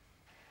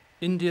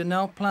 India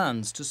now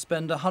plans to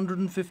spend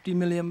 £150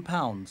 million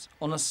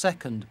on a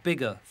second,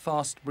 bigger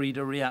fast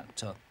breeder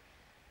reactor.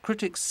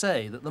 Critics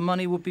say that the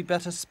money would be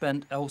better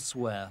spent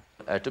elsewhere.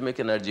 Atomic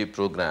energy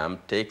program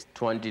takes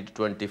 20 to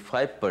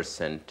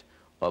 25%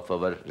 of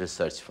our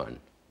research fund.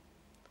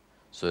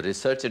 So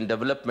research and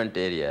development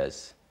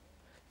areas,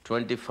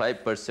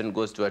 25%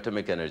 goes to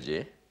atomic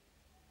energy,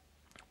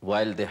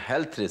 while the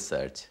health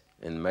research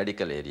in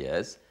medical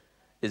areas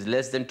is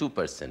less than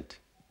 2%.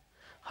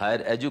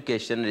 Higher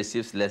education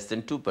receives less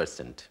than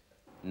 2%.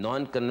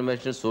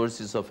 Non-conventional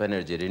sources of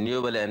energy,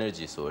 renewable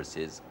energy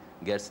sources,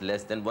 gets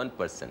less than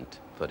 1%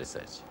 for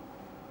research.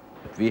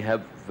 We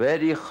have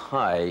very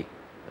high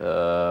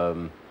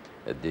the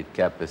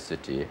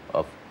capacity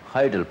of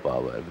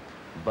hydropower,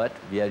 but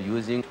we are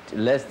using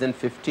less than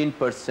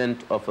 15%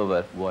 of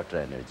our water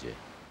energy.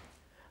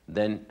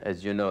 Then,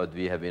 as you know,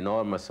 we have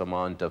enormous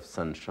amount of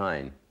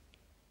sunshine.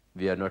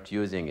 We are not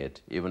using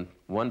it, even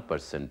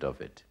 1%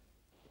 of it.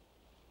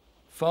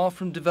 Far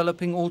from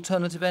developing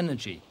alternative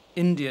energy,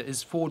 India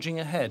is forging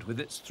ahead with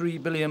its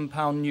 £3 billion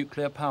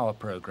nuclear power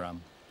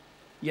programme.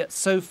 Yet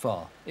so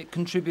far, it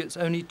contributes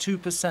only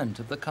 2%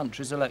 of the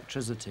country's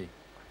electricity.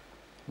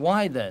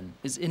 Why then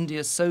is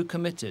India so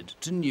committed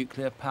to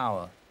nuclear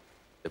power?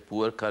 A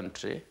poor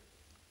country,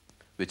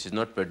 which is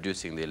not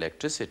producing the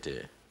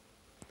electricity,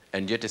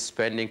 and yet is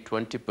spending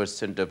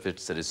 20% of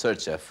its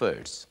research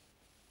efforts,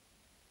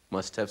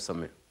 must have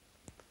some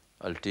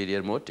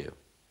ulterior motive.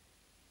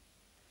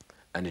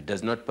 And it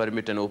does not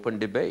permit an open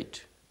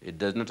debate. It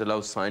does not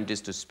allow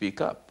scientists to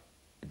speak up.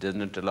 It does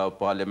not allow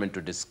parliament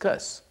to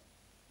discuss.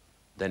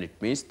 Then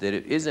it means there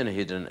is a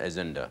hidden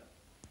agenda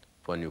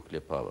for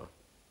nuclear power.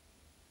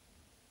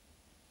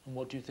 And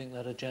what do you think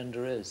that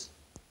agenda is?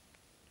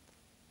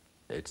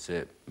 It's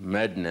a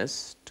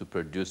madness to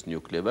produce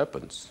nuclear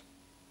weapons,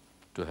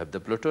 to have the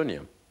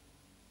plutonium.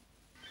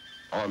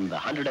 On the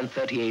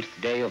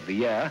 138th day of the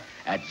year,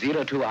 at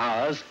 02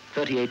 hours,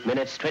 38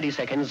 minutes, 20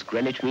 seconds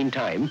Greenwich Mean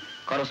Time,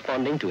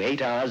 corresponding to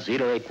 8 hours,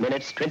 08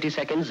 minutes, 20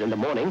 seconds in the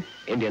morning,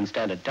 Indian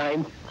Standard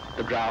Time,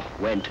 the graph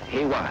went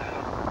haywire.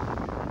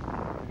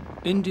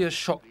 India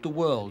shocked the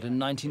world in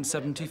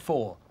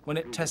 1974 when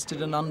it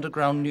tested an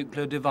underground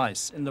nuclear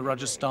device in the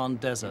Rajasthan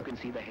desert.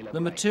 The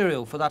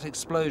material for that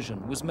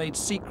explosion was made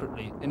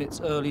secretly in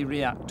its early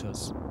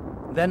reactors.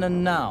 Then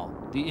and now,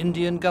 the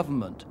Indian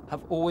government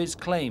have always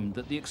claimed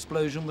that the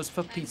explosion was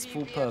for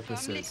peaceful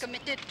purposes.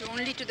 Committed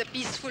only to the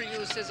peaceful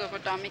uses of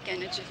atomic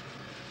energy.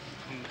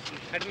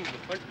 Madam,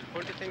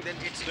 don't you think that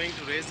it's going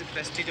to raise the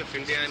prestige of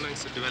India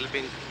amongst the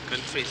developing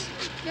countries?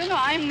 You know,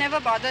 I'm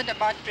never bothered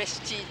about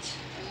prestige.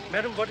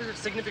 Madam, what is its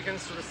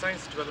significance to the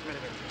science development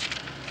of India?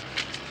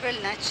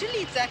 Well,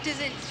 naturally, that is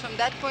it. From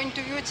that point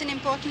of view, it's an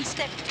important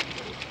step.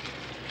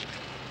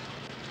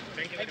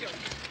 Thank you.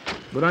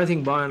 But I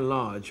think by and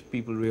large,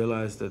 people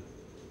realize that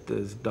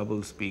there's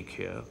double speak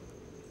here,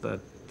 that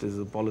there's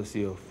a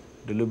policy of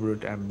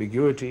deliberate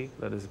ambiguity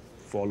that is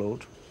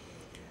followed,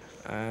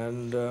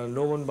 and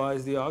no one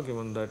buys the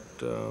argument that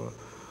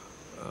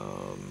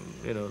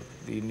you know,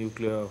 the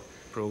nuclear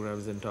program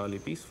is entirely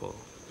peaceful.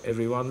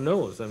 Everyone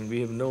knows, I mean, we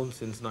have known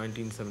since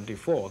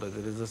 1974 that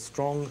there is a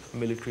strong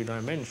military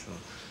dimension.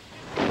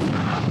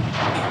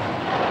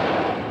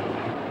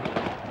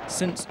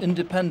 Since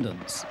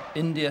independence,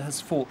 India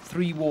has fought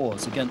 3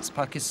 wars against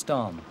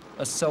Pakistan,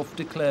 a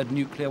self-declared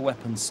nuclear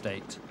weapons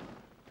state.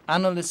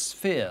 Analysts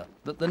fear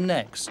that the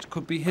next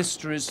could be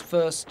history's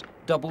first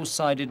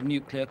double-sided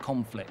nuclear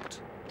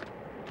conflict.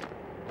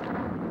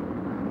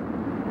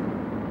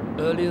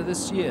 Earlier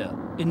this year,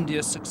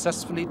 India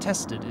successfully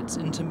tested its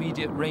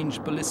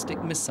intermediate-range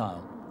ballistic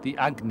missile, the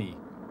Agni.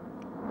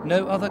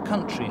 No other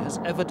country has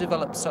ever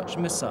developed such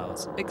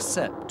missiles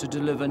except to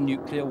deliver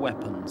nuclear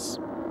weapons.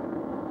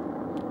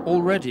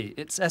 Already,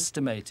 it's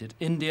estimated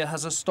India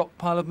has a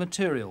stockpile of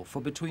material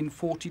for between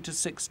 40 to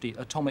 60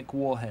 atomic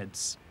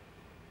warheads.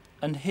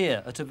 And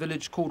here, at a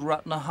village called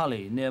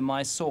Ratnahalli near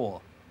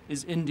Mysore,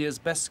 is India's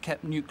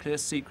best-kept nuclear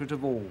secret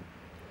of all.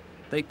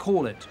 They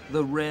call it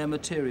the Rare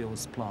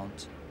Materials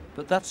Plant,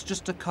 but that's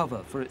just a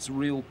cover for its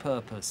real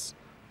purpose,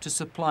 to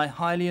supply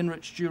highly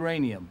enriched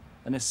uranium,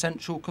 an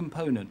essential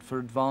component for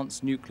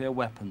advanced nuclear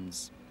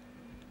weapons.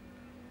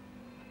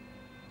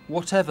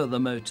 Whatever the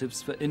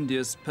motives for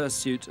India's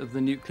pursuit of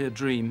the nuclear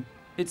dream,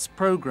 its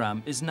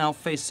program is now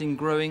facing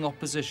growing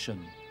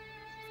opposition.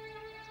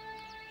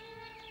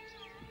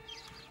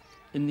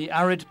 In the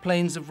arid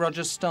plains of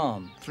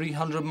Rajasthan,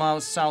 300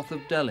 miles south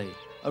of Delhi,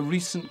 a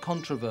recent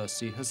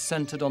controversy has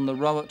centered on the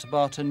Rawat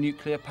Bata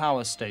nuclear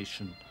power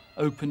station,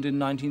 opened in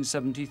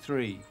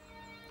 1973.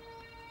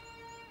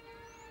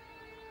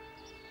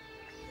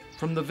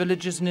 From the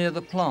villages near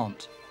the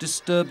plant,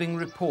 disturbing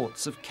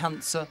reports of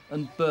cancer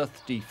and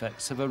birth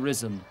defects have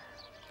arisen.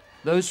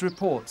 Those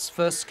reports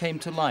first came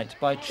to light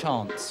by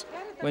chance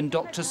when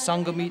Dr.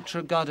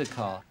 Sangamitra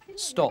Gadekar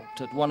stopped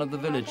at one of the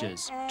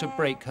villages to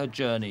break her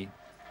journey.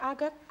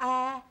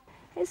 I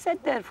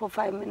sat there for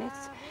 5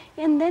 minutes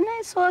and then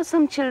I saw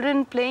some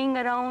children playing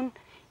around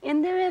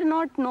and they were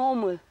not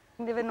normal.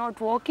 They were not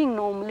walking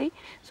normally.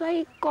 So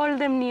I called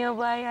them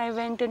nearby. I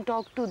went and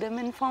talked to them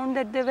and found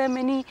that there were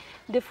many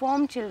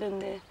deformed children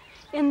there.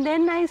 And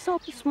then I saw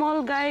a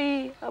small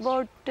guy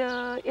about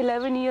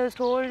 11 years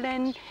old,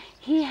 and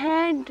he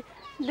had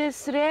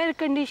this rare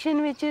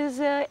condition which is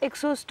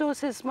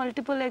exostosis,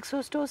 multiple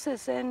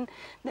exostosis, and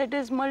that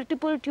is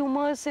multiple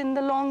tumors in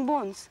the long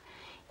bones,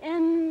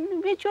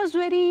 and which was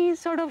very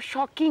sort of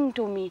shocking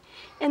to me.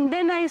 And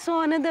then I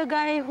saw another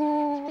guy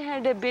who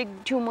had a big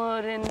tumor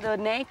in the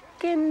neck,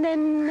 and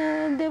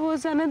then there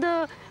was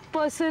another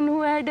person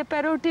who had a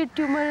parotid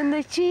tumor in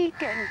the cheek.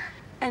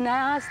 And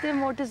I asked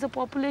them what is the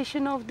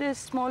population of this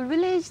small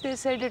village. They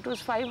said it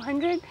was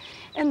 500,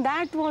 and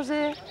that was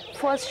a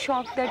first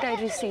shock that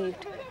I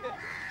received.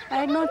 I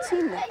had not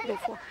seen that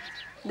before.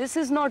 This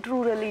is not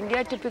rural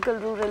India, typical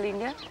rural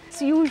India.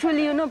 So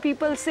usually, you know,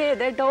 people say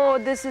that, oh,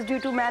 this is due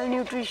to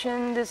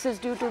malnutrition, this is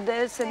due to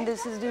this, and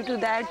this is due to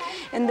that,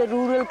 and the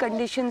rural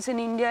conditions in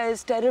India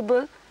is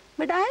terrible.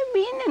 But I have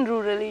been in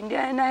rural India,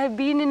 and I have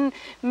been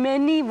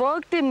in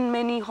worked in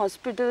many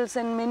hospitals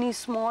and many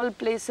small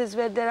places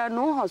where there are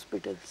no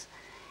hospitals.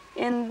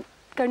 And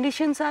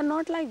conditions are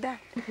not like that.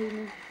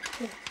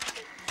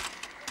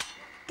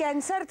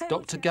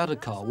 Dr.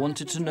 Gadekar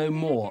wanted to know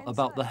more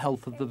about the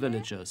health of the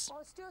villagers,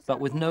 but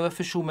with no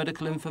official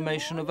medical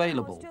information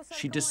available,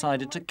 she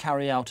decided to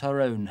carry out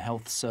her own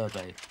health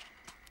survey.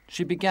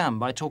 She began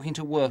by talking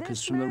to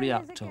workers from the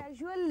reactor. A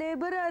casual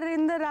laborer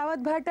in the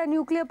Rawat Bata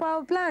nuclear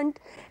power plant,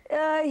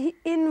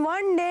 in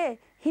one day,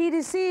 He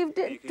received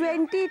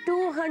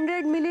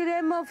 2200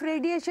 millirem of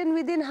radiation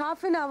within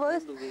half an hour,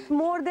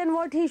 more than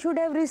what he should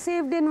have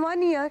received in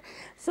 1 year.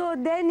 So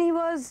then he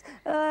was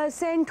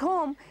sent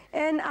home,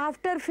 and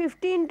after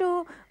 15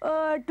 to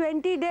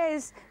 20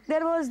 days,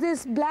 there was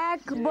this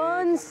black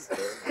burns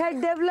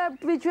had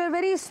developed, which were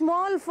very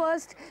small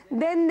first,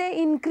 then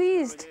they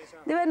increased.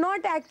 They were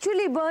not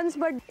actually burns,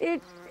 but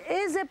it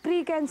is a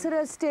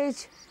precancerous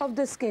stage of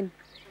the skin.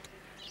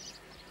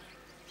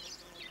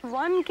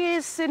 One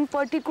case in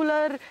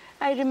particular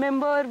I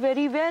remember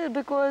very well,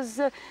 because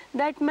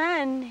that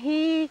man,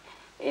 he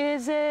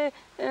is a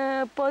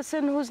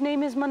person whose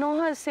name is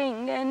Manohar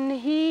Singh, and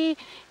he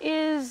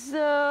is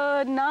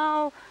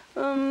now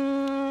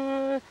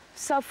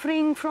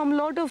suffering from a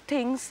lot of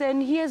things,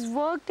 and he has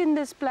worked in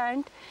this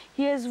plant.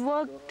 He has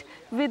worked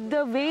with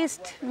the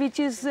waste which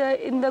is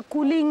in the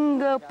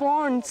cooling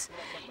ponds,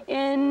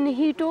 and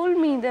he told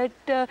me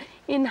that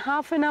in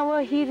half an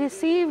hour he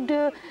received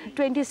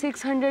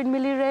 2600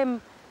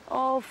 millirem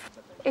of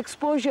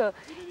exposure,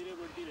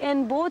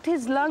 and both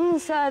his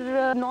lungs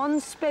are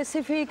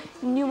non-specific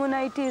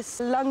pneumonitis,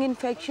 lung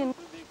infection.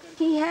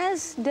 He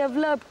has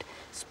developed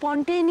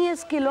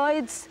spontaneous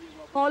keloids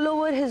all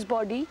over his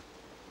body.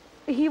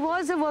 He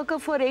was a worker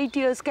for 8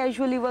 years,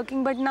 casually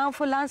working, but now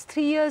for last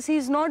 3 years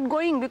he's not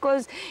going,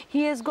 because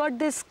he has got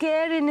this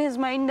scare in his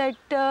mind that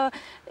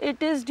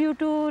it is due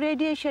to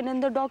radiation,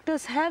 and the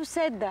doctors have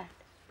said that.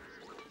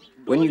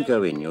 When you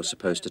go in, you're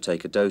supposed to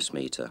take a dose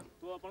meter.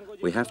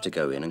 We have to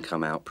go in and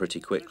come out pretty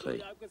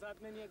quickly.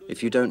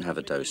 If you don't have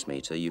a dose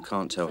meter, you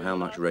can't tell how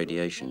much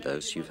radiation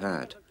dose you've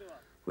had.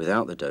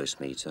 Without the dose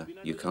meter,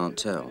 you can't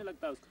tell.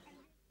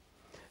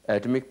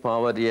 Atomic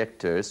power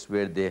reactors,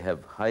 where they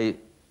have high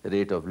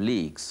rate of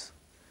leaks,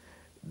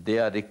 they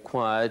are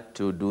required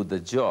to do the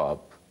job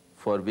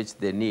for which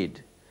they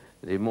need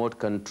remote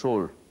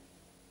control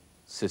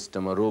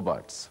system or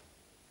robots.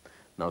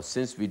 Now,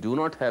 since we do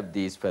not have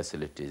these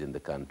facilities in the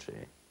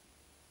country,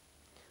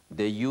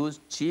 they use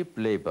cheap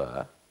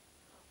labor,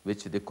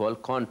 which they call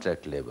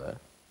contract labor,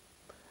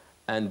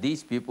 and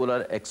these people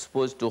are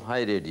exposed to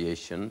high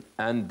radiation,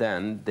 and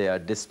then they are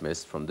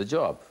dismissed from the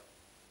job.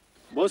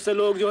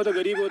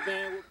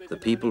 The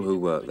people who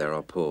work there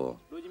are poor.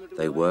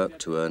 They work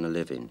to earn a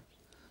living,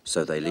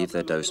 so they leave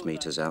their dose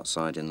meters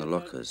outside in the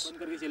lockers.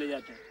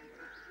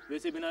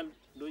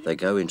 They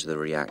go into the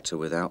reactor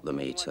without the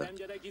meter,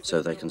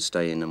 so they can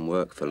stay in and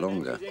work for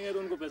longer.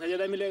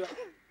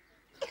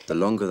 The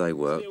longer they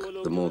work,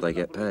 the more they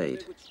get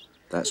paid.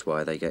 That's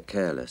why they get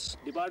careless.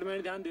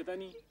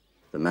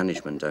 The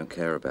management don't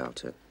care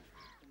about it.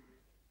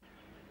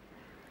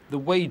 The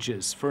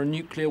wages for a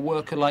nuclear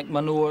worker like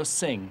Manohar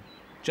Singh,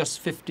 just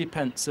 50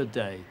 pence a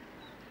day.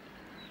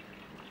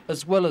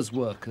 As well as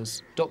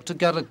workers, Dr.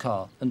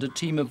 Gadakar and a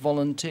team of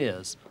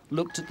volunteers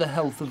looked at the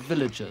health of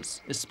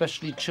villagers,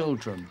 especially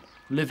children,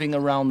 living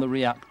around the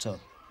reactor.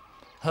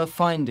 Her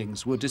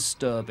findings were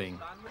disturbing.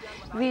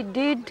 We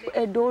did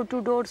a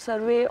door-to-door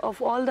survey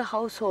of all the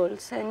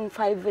households in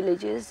 5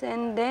 villages,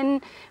 and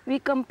then we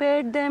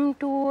compared them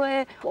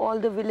to all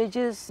the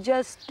villages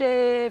just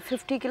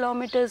 50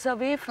 kilometers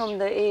away from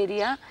the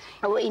area.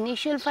 Our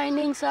initial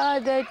findings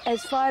are that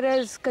as far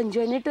as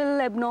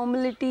congenital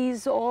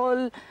abnormalities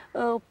all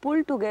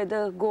pulled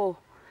together go,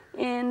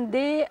 and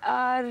they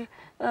are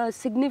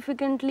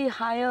significantly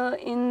higher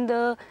in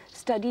the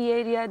study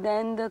area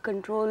than the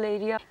control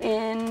area,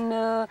 and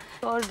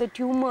or the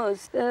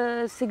tumors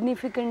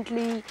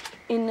significantly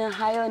in a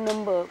higher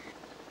number.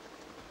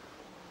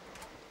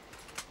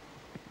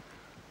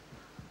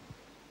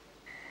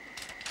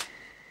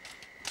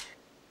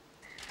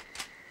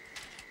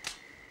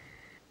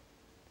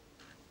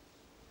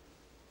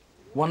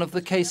 One of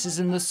the cases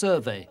in the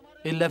survey,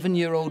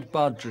 11-year-old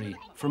Badri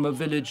from a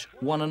village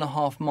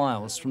 1.5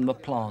 miles from the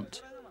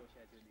plant.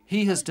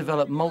 He has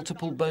developed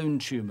multiple bone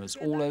tumours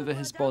all over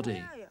his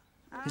body.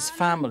 His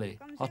family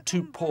are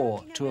too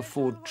poor to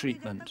afford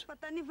treatment.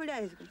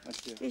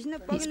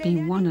 It's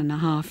been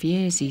 1.5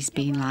 years he's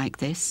been like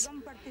this.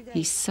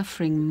 He's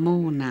suffering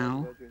more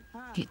now.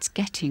 It's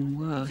getting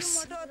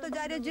worse.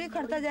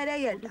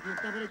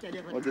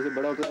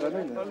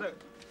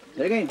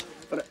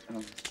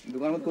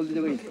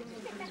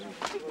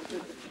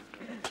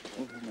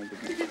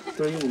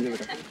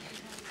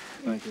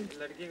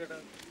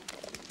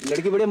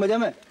 लड़की बड़े मजा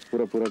में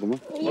पूरा पूरा घुमा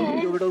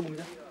और बेटा घूम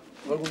जा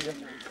और घूम जा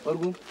और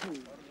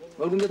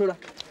घूम जा थोड़ा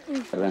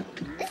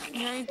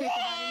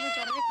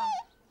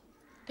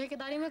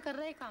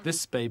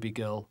This baby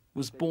girl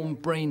was born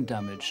brain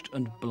damaged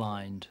and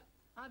blind.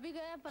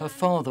 Her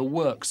father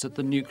works at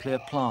the nuclear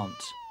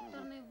plant.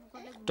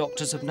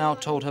 Doctors have now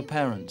told her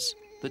parents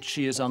that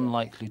she is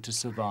unlikely to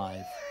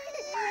survive.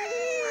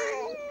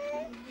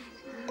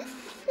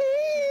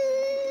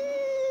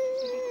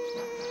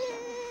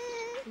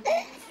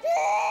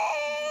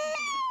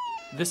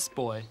 This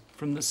boy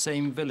from the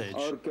same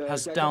village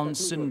has Down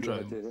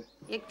syndrome.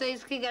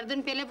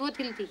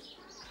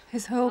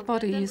 His whole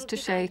body used to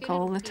shake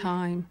all the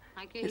time.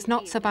 It's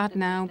not so bad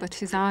now, but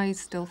his eyes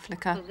still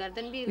flicker.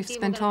 We've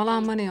spent all our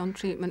money on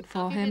treatment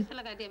for him.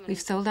 We've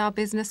sold our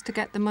business to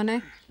get the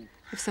money.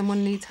 If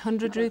someone needs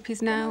 100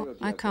 rupees now,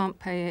 I can't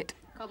pay it.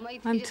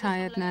 I'm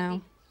tired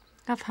now.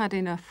 I've had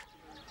enough.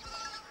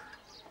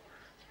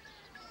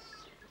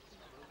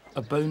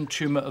 A bone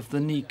tumour of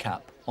the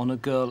kneecap on a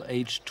girl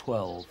aged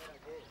 12.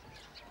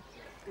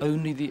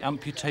 Only the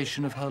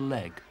amputation of her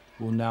leg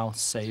will now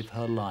save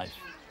her life.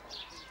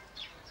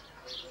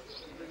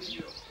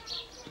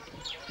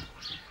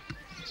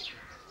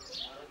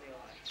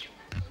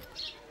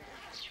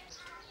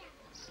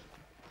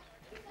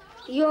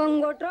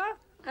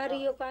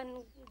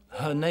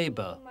 Her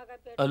neighbour,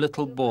 a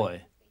little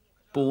boy,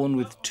 born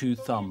with 2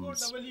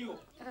 thumbs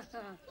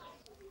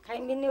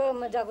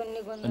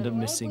and a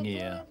missing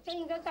ear.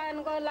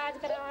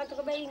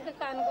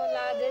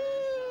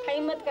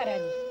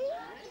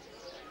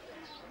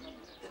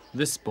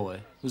 This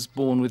boy was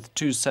born with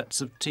 2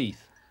 sets of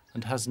teeth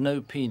and has no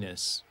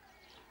penis.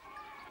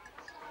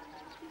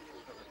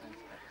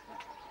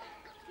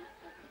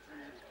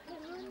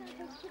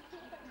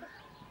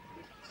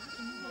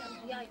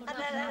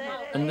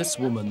 And this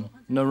woman,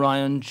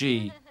 Narayan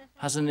G,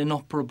 has an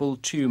inoperable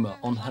tumour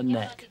on her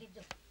neck.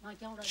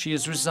 She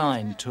is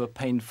resigned to a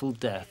painful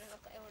death.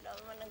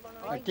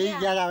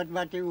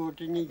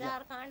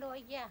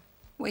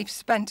 We've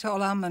spent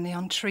all our money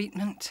on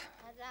treatment.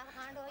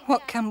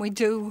 What can we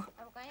do?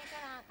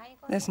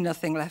 There's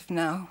nothing left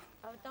now.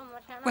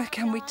 Where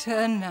can we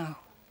turn now?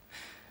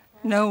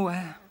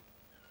 Nowhere.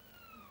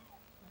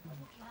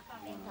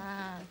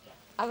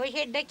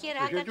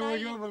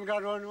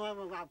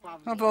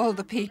 Of all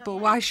the people,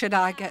 why should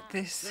I get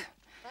this?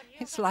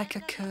 It's like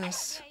a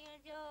curse.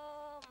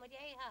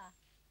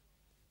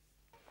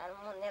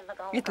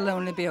 It'll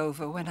only be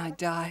over when I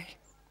die.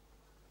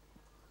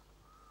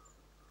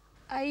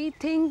 I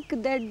think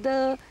that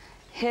the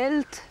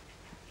health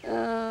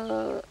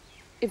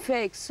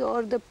effects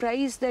or the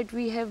price that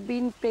we have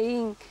been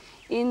paying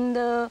in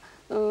the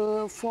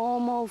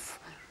form of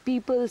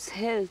people's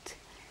health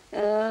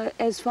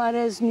as far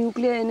as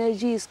nuclear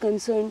energy is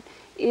concerned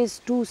is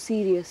too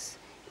serious.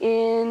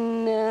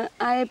 And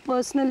I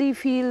personally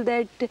feel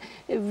that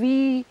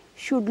we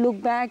should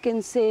look back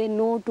and say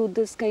no to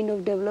this kind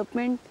of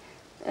development,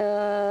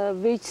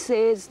 which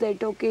says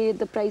that, okay,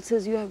 the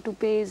prices you have to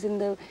pay is in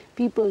the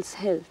people's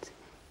health.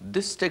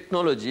 This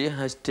technology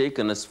has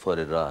taken us for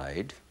a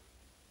ride,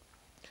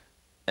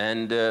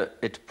 and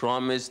it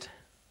promised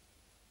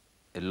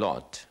a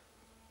lot,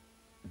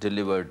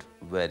 delivered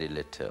very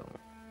little.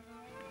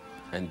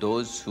 And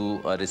those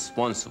who are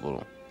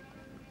responsible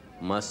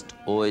must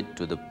owe it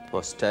to the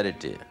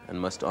posterity and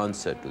must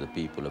answer to the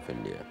people of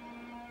India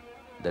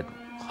that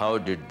how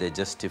did they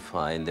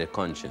justify in their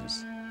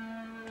conscience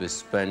to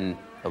spend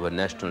our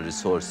national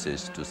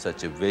resources to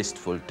such a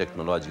wasteful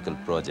technological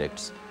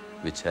projects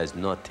which has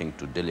nothing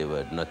to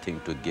deliver, nothing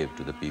to give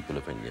to the people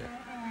of India.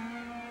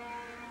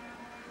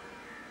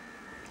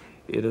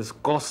 It has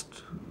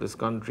cost this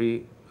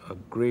country a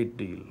great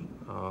deal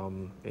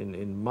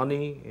in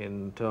money,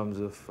 in terms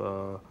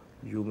of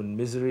human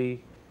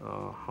misery,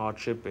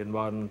 hardship,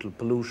 environmental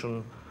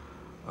pollution,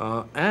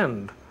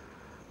 and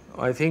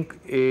I think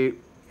a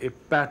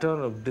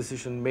pattern of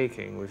decision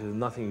making which has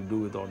nothing to do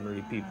with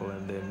ordinary people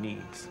and their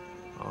needs.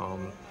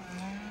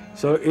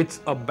 So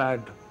it's a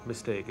bad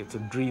mistake. It's a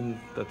dream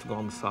that's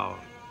gone sour.